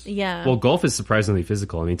is. yeah. well, golf is surprisingly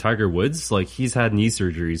physical. I mean, Tiger Woods, like he's had knee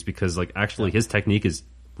surgeries because like actually his technique is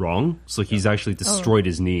wrong, so he's actually destroyed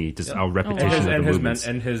his knee, just our repetition And of the movements.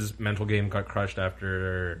 his mental game got crushed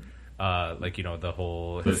after, like the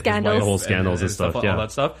whole his scandals. wife The whole scandals and stuff, all yeah.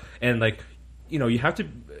 that stuff, and like you have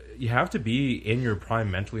to be in your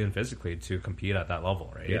prime mentally and physically to compete at that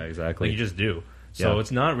level, right? Yeah, exactly. Like, you just do. So Yeah.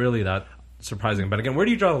 it's not really that surprising. But again, where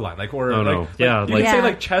do you draw the line? Like, or Oh, no. like, Yeah, you like- can say Yeah.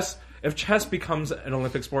 like chess. If chess becomes an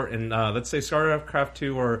Olympic sport, and let's say StarCraft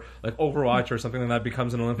 2 or like Overwatch or something like that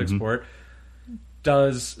becomes an Olympic Mm-hmm. sport,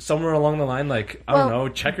 does somewhere along the line, like I don't Well- know,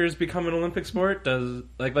 checkers become an Olympic sport? Does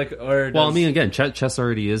or Well, I does- mean, again, chess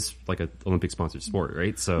already is like an Olympic sponsored sport,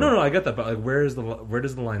 right? So no, I get that, but like, where does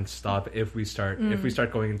the line stop if we start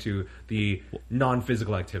going into the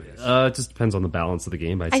non-physical activities, it just depends on the balance of the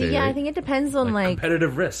game. I'd say, yeah, right? I think it depends on like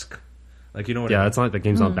competitive risk? Like what? yeah, I mean? it's not like the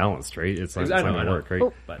game's not balanced, right? It's not, Exactly, it's not I gonna know. work, right?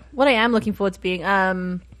 Oh, But what I am looking forward to being.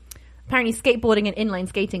 Apparently, skateboarding and inline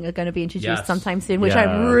skating are going to be introduced Yes. sometime soon, which Yeah.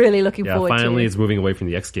 I'm really looking Yeah, forward finally to. it's moving away from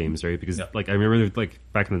the X Games, right? Because Yeah. like I remember like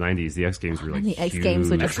back in the 90s, the X Games were like The X huge. Games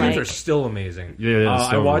were just X Games like- are still amazing. Yeah, it's I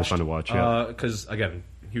still really watched fun to watch, yeah. because again,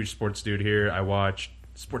 huge sports dude here. I watched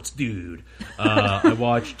sports dude. I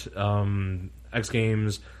watched X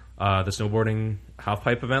Games, the snowboarding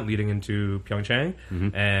halfpipe event leading into Pyeongchang,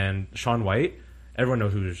 and Shaun White. Everyone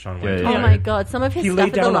knows who Shaun White is. Oh my god, some of his stuff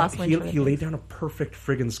at the last Winter he laid down a perfect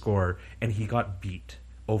friggin' score, and he got beat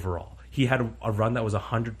overall. He had a run that was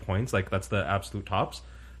 100 points, like that's the absolute tops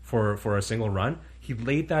for a single run. He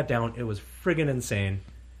laid that down. It was friggin' insane.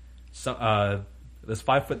 So, this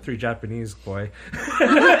 5'3" Japanese boy,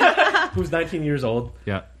 who's 19 years old,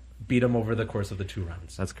 beat him over the course of the 2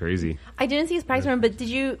 rounds. That's crazy. I didn't see his practice run, but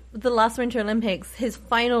the last Winter Olympics, his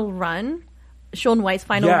final run, Shaun White's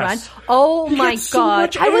final run. Oh my so god!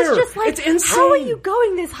 much I was air. just like, It's insane. how are you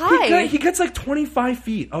going this high? He gets like 25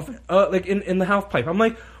 feet of like in the half pipe. I'm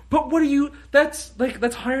like, but what are you? That's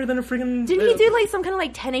higher than a friggin'. Didn't he do like some kind of like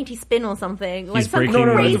 1080 spin or something? Like some breaking-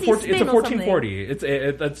 No, crazy it's a spin or something.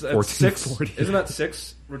 1440. That's 6. 1440. Isn't that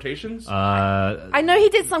 6 rotations? I know he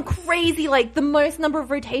did some crazy, like the most number of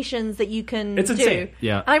rotations that you can It's do. insane.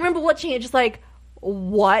 Yeah. And I remember watching it just like,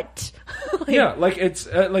 what? Like, Yeah, like it's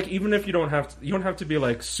like even if you don't have to be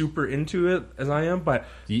like super into it as I am, but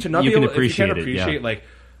to not you be can able, if you appreciate can't it, appreciate yeah. like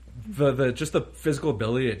the just the physical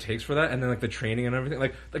ability it takes for that, and then like the training and everything.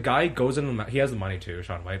 Like the guy goes in he has the money too,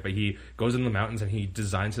 Shaun White, but he goes in the mountains and he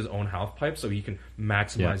designs his own half pipe so he can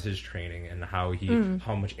maximize his training and how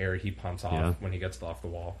much air he pumps off when he gets off the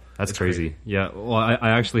wall. That's It's crazy. Yeah. Well, I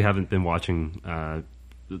actually haven't been watching.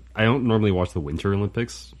 I don't normally watch the Winter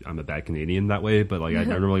Olympics. I'm a bad Canadian that way, but like I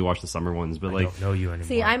normally watch the summer ones. But I like, don't know you anymore.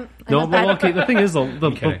 See, I'm no, not but that- okay. The thing is, the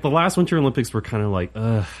Okay. last Winter Olympics were kind of like,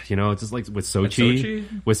 just like with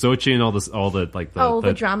Sochi, and all the like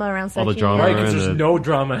the drama around all the Sochi. drama Right, because around there's the- no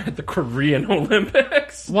drama at the Korean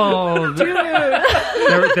Olympics. Well,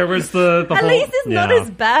 there was the At whole, least it's not as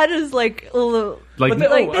bad as like all the like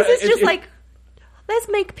But this is just like, let's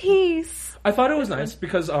make peace. I thought it was nice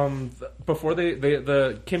because before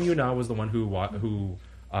the Kim Yuna was the one who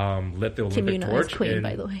lit the Kim Olympic Yuna torch. is queen, in-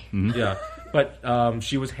 by the way. Yeah, but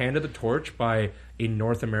she was handed the torch by a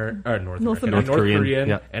North North Korean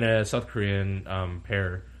Korean, and a South Korean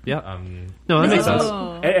pair. Yeah. No, that makes sense.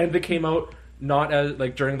 And they came out not as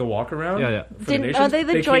like during the walk around. Yeah. for the nations. Are they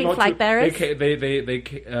the came joint out flag bearers? They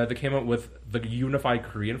came out with the unified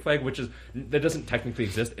Korean flag, which that doesn't technically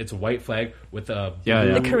exist. It's a white flag with a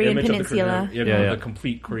blue The Korean image of the peninsula. the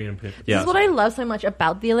complete Korean peninsula. This is what I love so much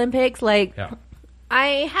about the Olympics. Like, Yeah.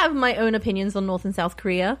 I have my own opinions on North and South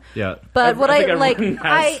Korea. Yeah. But what I I think like, everyone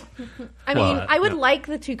has. I mean, Well, I would yeah. like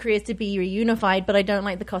the two Koreas to be reunified, but I don't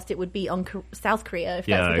like the cost it would be on South Korea if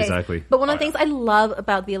Yeah, that's the case. exactly. But one of the things I love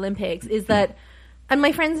about the Olympics is that, and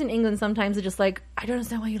my friends in England sometimes are just like, I don't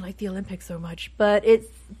understand why you like the Olympics so much, but it's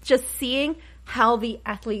just seeing how the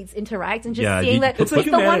athletes interact and just Yeah, seeing that it's it's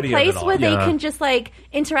the the one humanity of it place all. where they Yeah. can just like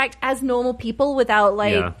interact as normal people without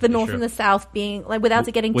like Yeah, the North true. and the South being like without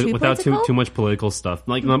it getting too without political. too much political stuff.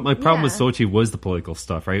 Like my problem with Yeah. Sochi was the political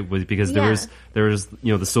stuff, right? Because there was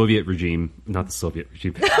the Soviet regime, not the Soviet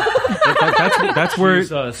regime. that's where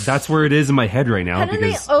Jesus. that's where it is in my head right now. Hadn't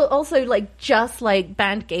because they also like just like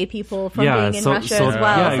banned gay people from being in Russia as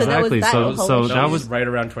well? yeah, So there was exactly. that So- whole so issue. That that was was- right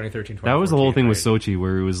around 2013, that was the whole thing with 2014, Sochi,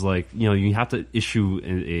 where it was like, you have to issue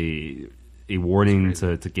a warning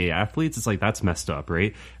to gay athletes. It's like, that's messed up,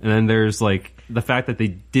 right? And then there's like the fact that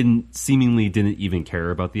they seemingly didn't even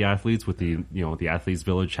care about the athletes with the athletes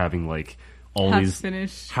village having like all these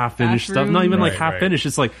half-finished stuff. Not even like Right, half-finished.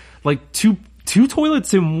 It's like two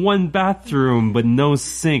toilets in one bathroom, but no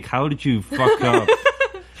sink. How did you fuck up?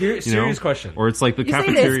 Here, You know? serious question. Or it's like the You say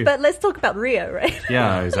cafeteria. this, but let's talk about Rio, right?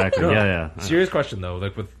 Yeah, exactly. No. Yeah. Serious question though,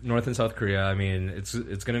 like with North and South Korea, I mean, it's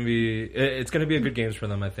gonna be a good games for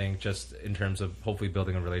them, I think, just in terms of hopefully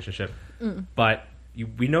building a relationship. But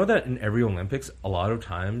we know that in every Olympics, a lot of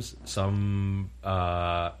times some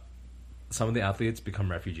of the athletes become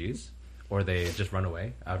refugees. Or they just run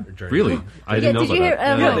away during. Really? I didn't know did about you hear,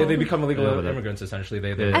 that. Yeah, no. they become illegal I know about that. immigrants essentially.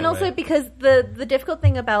 They Yeah. run And also away. because the difficult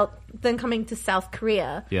thing about them coming to South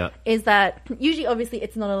Korea Yeah. is that usually, obviously,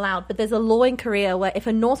 it's not allowed, but there's a law in Korea where if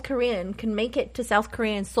a North Korean can make it to South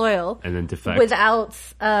Korean soil And then defect. without,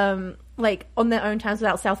 like, on their own terms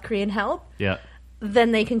without South Korean help, Yeah.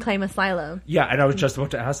 then they can claim asylum. Yeah, and I was just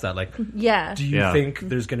about to ask that. Like, Yeah. do you Yeah. think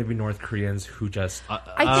there's going to be North Koreans who just I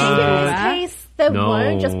think in this case there no.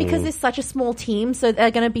 won't, just because it's such a small team, so they're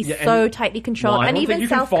going to be Yeah, so and- tightly controlled. I and don't even think you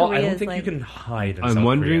South can fall. Korea I don't is think like, you can hide. In I'm South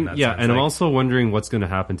wondering, Korea in that sense. and I'm Like, also wondering what's going to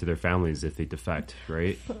happen to their families if they defect,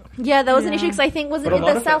 right? yeah, there was an Yeah. issue because I think was it But a in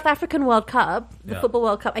lot the of South African World Cup, the Yeah. football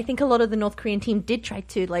World Cup. I think a lot of the North Korean team did try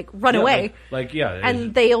to like run yeah, away, Like yeah,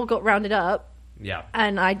 and they all got rounded up. yeah.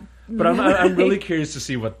 And I, But I'm really curious to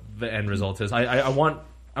see what the end result is. I want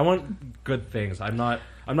I want good things. I'm not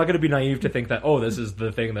going to be naive to think that this is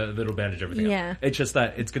the thing that'll bandage everything. Yeah. Up. It's just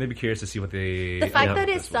that it's going to be curious to see what The fact that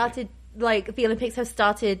it started, like, the Olympics have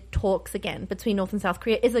started talks again between North and South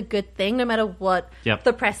Korea is a good thing, no matter what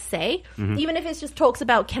the press say. Even if it's just talks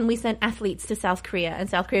about, can we send athletes to South Korea, and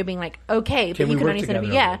South Korea being like, okay, but you can only send them, a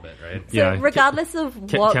little bit, right? So regardless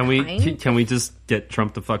of what can we just get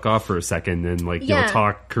Trump to fuck off for a second and like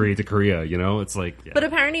talk Korea to Korea? You know, it's like. Yeah. But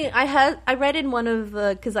apparently, I read in one of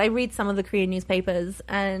the, because I read some of the Korean newspapers,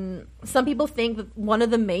 and some people think that one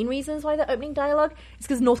of the main reasons why they're opening dialogue is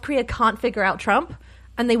because North Korea can't figure out Trump.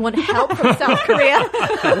 And they want help from South Korea.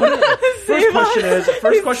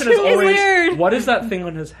 First question is always, weird. what is that thing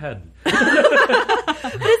on his head? But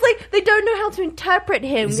it's like they don't know how to interpret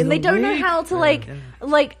him, and they don't know how to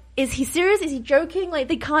like. Is he serious? Is he joking? Like,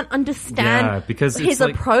 they can't understand because his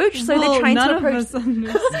like, approach, so they're trying to approach. And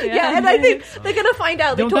I think they're gonna find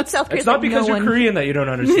out. They talk South Korea. It's not because you're Korean that you don't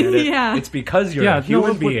understand it. Yeah. It's because you're a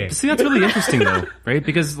human being. See, that's really interesting though, right?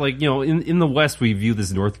 Because like, you know, in the West we view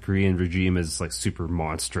this North Korean regime as like super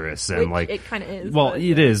monstrous and like it kind of is. Well,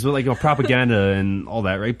 it is, but like, you know, propaganda and all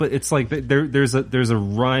that, right? But it's like there's a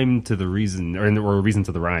rhyme to the reason, or a reason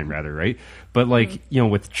to the rhyme, rather, right? But like, you know,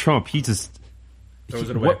 with Trump, he just.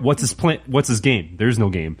 What's his plan? What's his game? There's no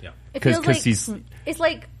game. Yeah. Because it's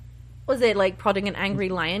like, was it like prodding an angry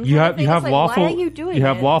lion? You have lawful. Why are you doing you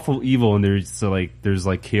have it? lawful evil, and there's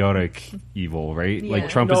like chaotic evil, right? Yeah. Like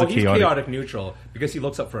Trump is a he's chaotic. chaotic neutral because he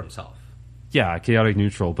looks up for himself. Yeah, chaotic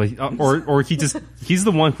neutral, but or he's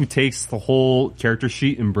the one who takes the whole character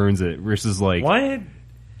sheet and burns it versus like Why?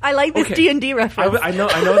 I like this D&D reference. I know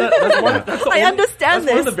that. That's I understand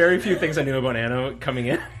That's one of this. the very few things I knew about Anna coming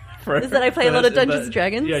in. Is that I play a lot of Dungeons and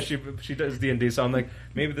Dragons? Yeah, she does D&D, so I'm like,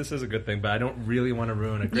 maybe this is a good thing, but I don't really want to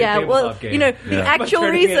ruin a great Yeah, well, game. you know, the actual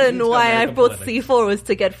reason why I bought C4 was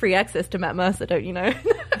to get free access to Matt Mercer, don't you know?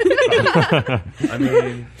 I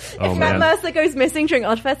mean, if Matt Mercer goes missing during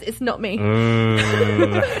Oddfest, it's not me.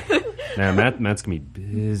 Matt's gonna be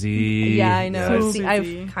busy. Yeah, I know. So I've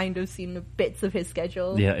busy. kind of seen the bits of his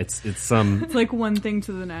schedule. Yeah, it's It's like one thing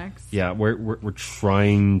to the next. yeah, we're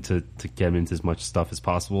trying to get him into as much stuff as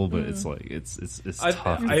possible, but it's like it's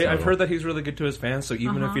tough. I've heard that he's really good to his fans, so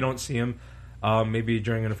even if you don't see him, maybe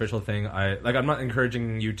during an official thing, I'm not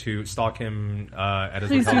encouraging you to stalk him at his.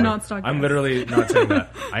 Please do recovery. not stalk I'm us. literally not saying that.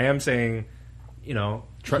 I am saying, you know,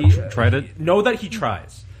 tried it. know that he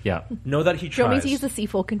tries. Yeah. Know that he Do you want me tries. to use the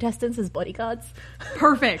C4 contestants as bodyguards?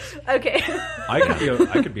 Perfect. Okay. I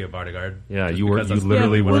could be a bodyguard. Yeah, just you because that's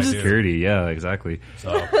literally what were I do. security. Yeah, exactly. So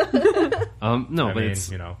No, I but mean, it's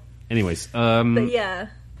you know. anyways. But yeah.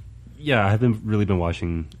 Yeah, I haven't really been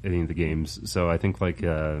watching any of the games, so I think like.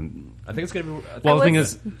 I think it's gonna be. Well, the thing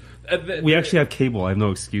is, is, we actually have cable. I have no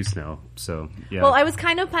excuse now, so yeah. Well, I was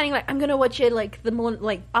kind of planning, like, I'm going to watch it, like, the more,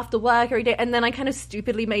 like, after work every day, and then I kind of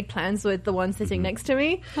stupidly made plans with the one sitting next to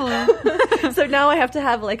me. Hello. So now I have to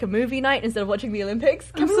have, like, a movie night instead of watching the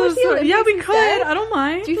Olympics. Can I'm we so watch the sorry. Olympics Yeah, we instead? could. I don't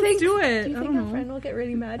mind. Do you Let's think, do it? Do you I think don't our know. friend will get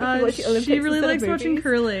really mad if we watch the Olympics She really instead likes of watching movies?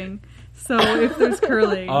 curling. So if there's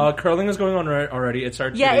curling. curling is going on already. It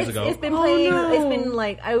started 2 Yeah, days ago. it's been Oh, playing. no. It's been,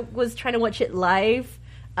 like, I was trying to watch it live.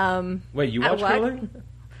 Wait, you at watch work. curling?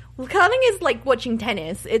 Well, curling is like watching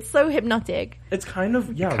tennis. It's so hypnotic. It's kind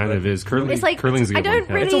of kind of is curling. It's like curling's a I good don't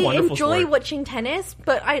one. It's a really wonderful enjoy sport. watching tennis,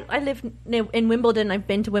 but I live in Wimbledon. I've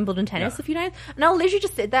been to Wimbledon tennis a few times, and I'll literally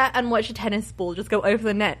just sit there and watch a tennis ball just go over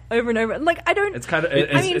the net over and over. And like I don't. It's kind of.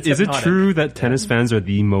 I mean, Is it true that tennis fans are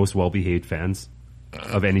the most well-behaved fans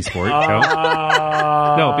of any sport?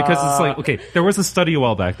 No, because it's like, okay, there was a study a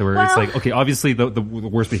while back where it's Well- like, okay, obviously the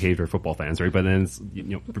worst behaved are football fans, right? But then it's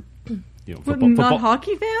But football, not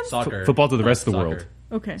hockey fans? Soccer. football to the rest of the Soccer. world.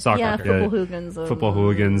 Okay. Soccer, yeah, football hooligans. football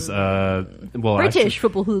hooligans. Well, British actually,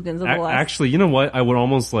 football hooligans. Otherwise, actually, you know what? I would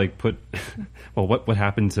almost like put. Well, what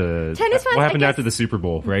happened to Tennis fans, what happened I after guess- the Super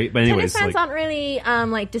Bowl, right? But anyways, tennis fans like, aren't really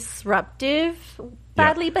like disruptive.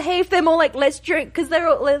 Badly behaved. They're more like let's drink because they're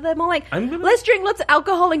more like let's drink lots of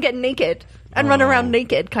alcohol and get naked and run around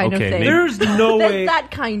naked kind Okay, of thing. maybe- There's no There's way.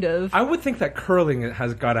 that kind of. I would think that curling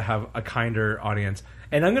has got to have a kinder audience,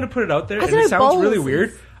 and I'm going to put it out there, I and don't it know, sounds really bowls weird.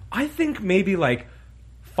 is- I think maybe like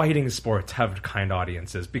fighting sports have kind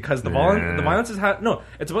audiences because the Nah. violence is no.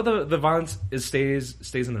 It's about the violence stays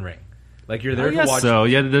in the ring. Like you're there I to guess watch. so.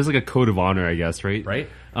 Yeah, there's like a code of honor, I guess, right? Right?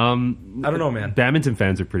 I don't know, man. Badminton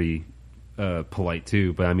fans are pretty polite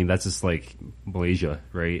too, but I mean that's just like Malaysia,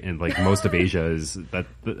 right? And like most of Asia is that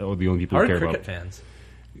the only people Are who care cricket about. fans?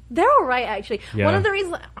 They're all right, actually. Yeah. One of the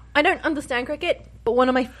reasons I don't understand cricket, but one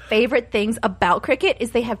of my favorite things about cricket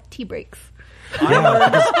is they have tea breaks.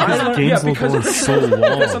 Games will go on so long.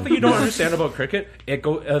 Because something you don't understand about cricket,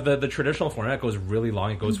 the traditional format goes really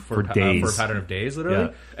long. It goes for days. For a pattern of days, literally.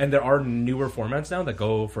 Yeah. And there are newer formats now that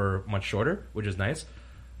go for much shorter, which is nice.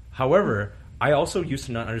 However, I also used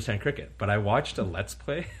to not understand cricket, but I watched a Let's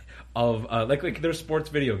Play of like their sports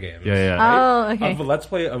video games. Yeah. Oh, okay. Of a Let's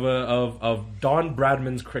Play of Don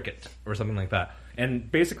Bradman's cricket or something like that.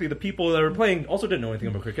 And basically, the people that were playing also didn't know anything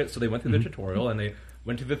about cricket, so they went through the tutorial and they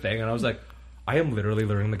went through the thing, and I was like, I am literally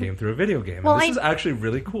learning the game through a video game. Well, And this is actually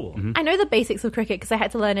really cool. I know the basics of cricket because I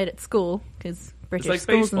had to learn it at school because British It's like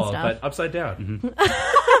schools baseball, and stuff. but upside down.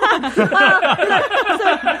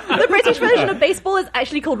 The British version of baseball is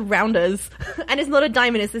actually called rounders, and it's not a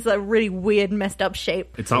diamond. It's this really weird, messed up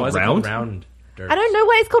shape. It's Why not is it called round. round? I don't know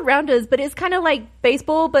why it's called rounders, but it's kind of like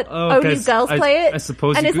baseball, but Oh, only 'cause girls play it. I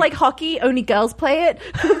suppose and you it's could- like hockey, only girls play it.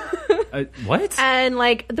 What? And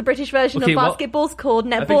like the British version Okay, of well, basketball's called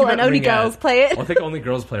I think netball, you and meant only ringette. girls play it. Well, I think only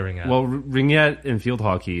girls play ringette. Well, ringette and field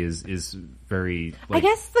hockey is very. I Like,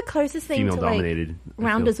 guess the closest thing to like female-dominated, I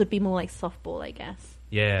rounders feel. would be more like softball, I guess.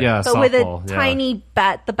 yeah. But with a softball, yeah. tiny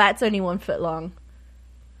bat, the bat's only 1 foot long.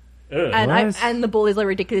 Ugh. And the ball is like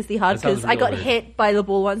ridiculously hard That sounds because I got real weird. hit by the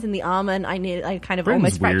ball once in the arm, and I kind of Britain's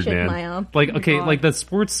almost weird, fractured man. my arm. Like, okay, God. like the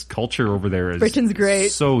sports culture over there is Britain's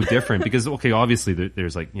great. so different because, okay, obviously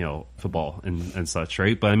there's like, football and such,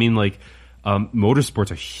 right? But I mean, like, motorsports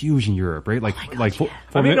are huge in Europe, right? Like,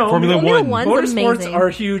 Formula Formula One's One. motorsports amazing. are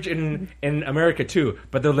huge in America too,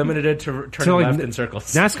 but they're limited to turning So, like, left in circles.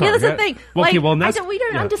 NASCAR. Yeah, that's the thing. Well, okay, Like, well, we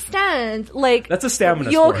don't yeah. understand. Like That's a stamina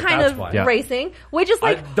You're sport, kind that's of why. Yeah. racing. We're just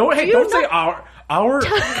like don't do you say not- our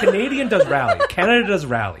Canadian does rally. Canada does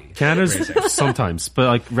rally. Canada's sometimes, but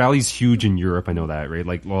like rally's huge in Europe. I know that, right?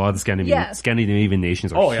 Like a lot of the Yeah. Scandinavian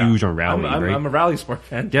nations are huge on rally, I'm right? a rally sport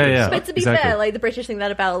fan. Yeah, yeah. But to be exactly. fair, like the British think that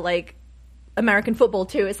about like American football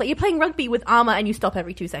too. It's like you're playing rugby with armor and you stop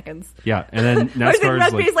every 2 seconds. Yeah, and then Whereas in NASCAR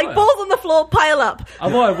rugby, is it's like, like balls on the floor, pile up.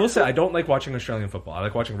 Although I will say I don't like watching Australian football. I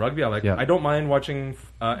like watching rugby. Yeah. I don't mind watching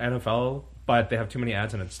NFL, but they have too many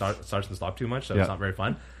ads and it starts and stops too much, so Yeah. it's not very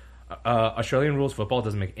fun. Australian rules football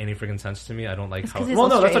doesn't make any freaking sense to me. I don't like how. 'cause it's Well,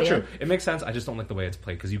 no, that's not Australia. true. It makes sense. I just don't like the way it's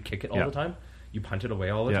played because you kick it all Yeah. the time. You punt it away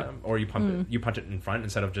all the Yeah. time, or you punch it in front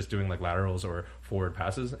instead of just doing like laterals or forward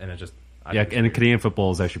passes, and it just I yeah, think it's and weird. Canadian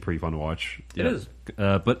football is actually pretty fun to watch. It is.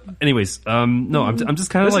 But anyways, no, I'm just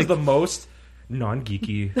kind of This like is the most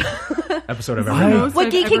non-geeky episode I've ever I- done. Most We're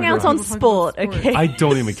I've geeking ever out heard on people talk sport, about okay? I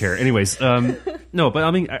don't even care. Anyways, no, but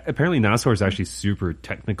I mean, apparently NASCAR is actually super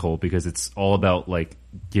technical because it's all about like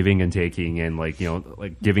giving and taking and like,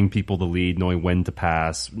 like giving people the lead, knowing when to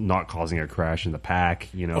pass, not causing a crash in the pack,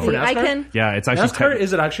 For See, NASCAR? I can. Yeah, it's actually NASCAR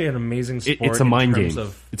is actually an amazing sport. it's a mind in game. terms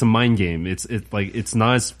of- It's a mind game. It's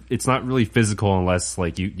not really physical unless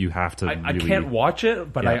like you have to. I really, can't watch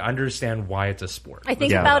it, but Yeah. I understand why it's a sport. I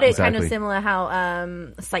think Yeah, about it kind exactly. of similar how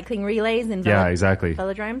cycling relays in Yeah, exactly.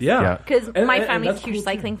 velodromes. Yeah. Yeah. Because And- my and family's a that's huge cool,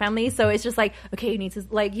 cycling family, so it's just like, okay, you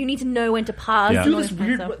need to know when to pass. Yeah. and do all this this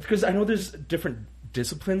kind of weird stuff. because I know there's different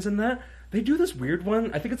disciplines in that. They do this weird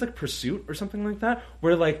one. I think it's like Pursuit or something like that,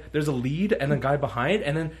 where like there's a lead and a guy behind,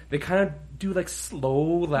 and then they kind of do like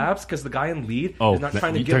slow laps because the guy in lead Oh, is not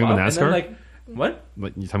trying to you give up. talking about And then NASCAR? like what?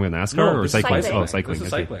 Like, you talking about NASCAR or this is cycling? cycling. Oh, cycling. This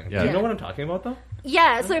is okay. cycling. Yeah. Do you know what I'm talking about though?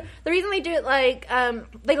 Yeah, so the reason they do it like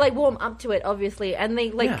they like warm up to it obviously, and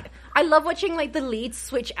they like Yeah. I love watching like the leads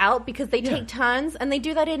switch out because they take turns, and they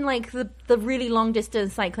do that in like the really long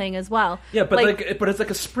distance cycling as well. Yeah, but but it's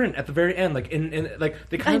like a sprint at the very end. Like in like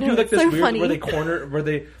they kind of I know, do like it's this so weird funny. where they corner where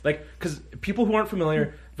they like because people who aren't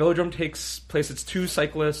familiar, velodrome takes place. It's two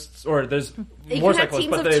cyclists or there's You more can have cyclists,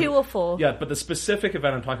 teams but of they, 2 or 4. Yeah, but the specific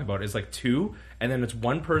event I'm talking about is like 2, and then it's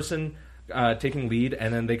one person taking lead,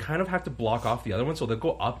 and then they kind of have to block off the other one, so they'll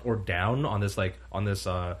go up or down on this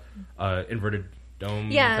inverted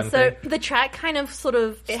dome. Yeah, kind of so thing. the track kind of sort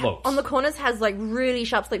of Slopes. on the corners has like really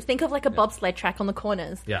sharp slopes. Think of like a bobsled track on the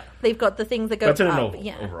corners. Yeah. They've got the things that go But it's in an up. oval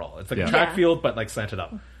Yeah. overall. It's like Yeah. a track Yeah. field, but like slanted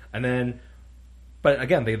up. And then, but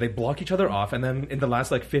again, they block each other off, and then in the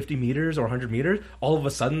last like 50 meters or 100 meters, all of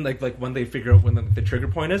a sudden, like when they figure out when the trigger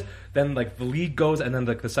point is, then like the lead goes, and then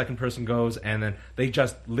like the second person goes, and then they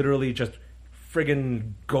just literally just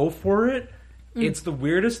friggin' go for it. It's the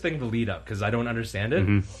weirdest thing to lead up because I don't understand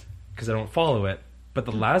it because I don't follow it. But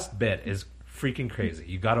the last bit is freaking crazy.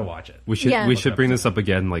 You got to watch it. We should Yeah. we should bring this up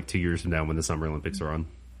again like 2 years from now when the Summer Olympics are on.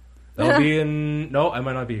 That'll be in. No, I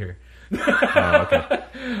might not be here. Oh, okay.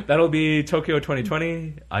 That'll be Tokyo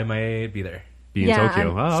 2020. I might be there. Be in Yeah,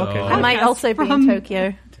 Tokyo. I'm- Oh, okay. So- I might Podcast also be in from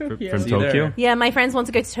Tokyo. Tokyo. From See you there. Tokyo? Yeah, my friends want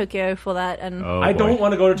to go to Tokyo for that, and Oh, I boy. don't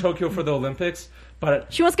want to go to Tokyo for the Olympics,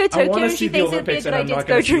 but she wants to go to I Tokyo, want to and see she the thinks it'd be a Olympics, good and I'm idea not to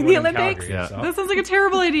go going to see during one the in Olympics. Calgary. Yeah. So. That sounds like a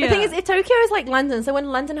terrible idea. The thing is, Tokyo is like London. So when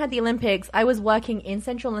London had the Olympics, I was working in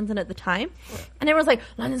central London at the time. And everyone's like,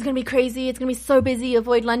 London's going to be crazy. It's going to be so busy.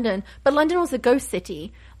 Avoid London. But London was a ghost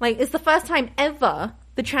city. Like, it's the first time ever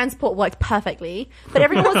the transport worked perfectly. But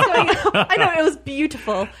everyone was going, I know, it was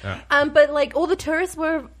beautiful. But like all the tourists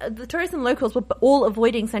and locals were all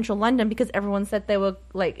avoiding central London because everyone said they were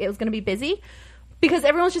like, it was going to be busy. Because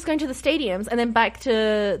everyone's just going to the stadiums and then back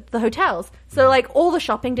to the hotels. So, like, all the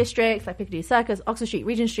shopping districts, like Piccadilly Circus, Oxford Street,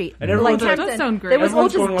 Regent Street, And everyone's like like- That does Camden, sound great. there was all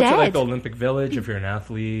Everyone's just going up to like dead. the Olympic Village if you're an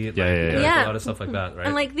athlete. Yeah, like, yeah, yeah. there's Yeah. a lot of stuff like that, right?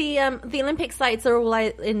 And, like, the Olympic sites are all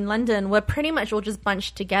like, in London were pretty much all just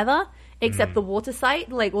bunched together, except the water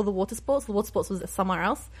site, like, all the water sports. The water sports was somewhere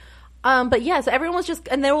else. But yeah, so everyone was just,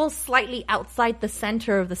 and they're all slightly outside the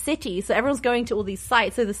center of the city. So everyone's going to all these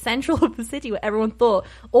sites. So the central of the city where everyone thought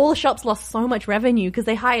all the shops lost so much revenue because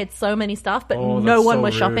they hired so many staff, but Oh, no that's one so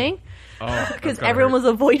was rude. shopping. Oh, that's Because gotta everyone hurt. was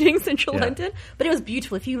avoiding central Yeah. London. But it was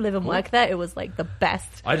beautiful. If you live and work there, it was like the best.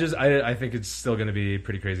 I think it's still going to be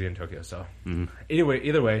pretty crazy in Tokyo. So,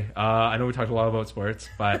 either way, I know we talked a lot about sports,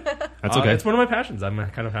 but That's okay. It's one of my passions. I'm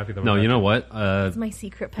kind of happy that. No, we're you know back. what? It's my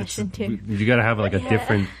secret passion too. You got to have like a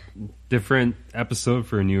Yeah. different episode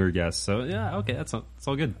for a newer guest. So yeah, okay, that's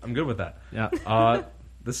all good. I'm good with that. Yeah.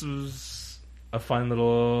 This was a fun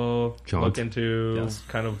little Jaunt. look into Yes.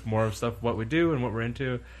 kind of more of stuff, what we do and what we're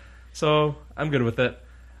into. So I'm good with it.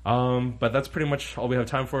 But that's pretty much all we have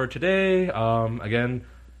time for today. Again,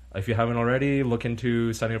 if you haven't already, look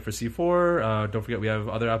into signing up for C4. Don't forget we have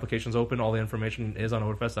other applications open. All the information is on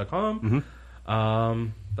odafest.com.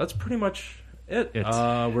 That's pretty much it.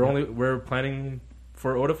 We're planning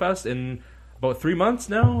for Odafest in about 3 months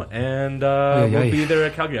now, and we'll be there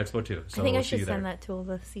at Calgary Expo too. So I think I we'll see should you there. send that to all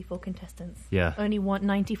the C4 contestants. Yeah. Only want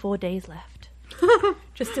 94 days left.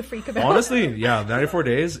 Just to freak about. Honestly, yeah, 94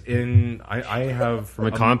 days in. I have From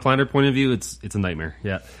a con planner point of view, it's a nightmare.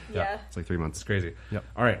 Yeah. Yeah. It's like 3 months. It's crazy. Yep.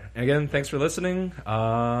 All right. Again, thanks for listening.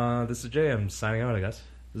 This is Jay. I'm signing out, I guess.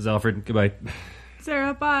 This is Alfred. Goodbye.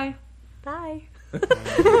 Sarah, bye. Bye.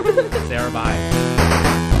 Sarah,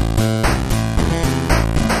 bye.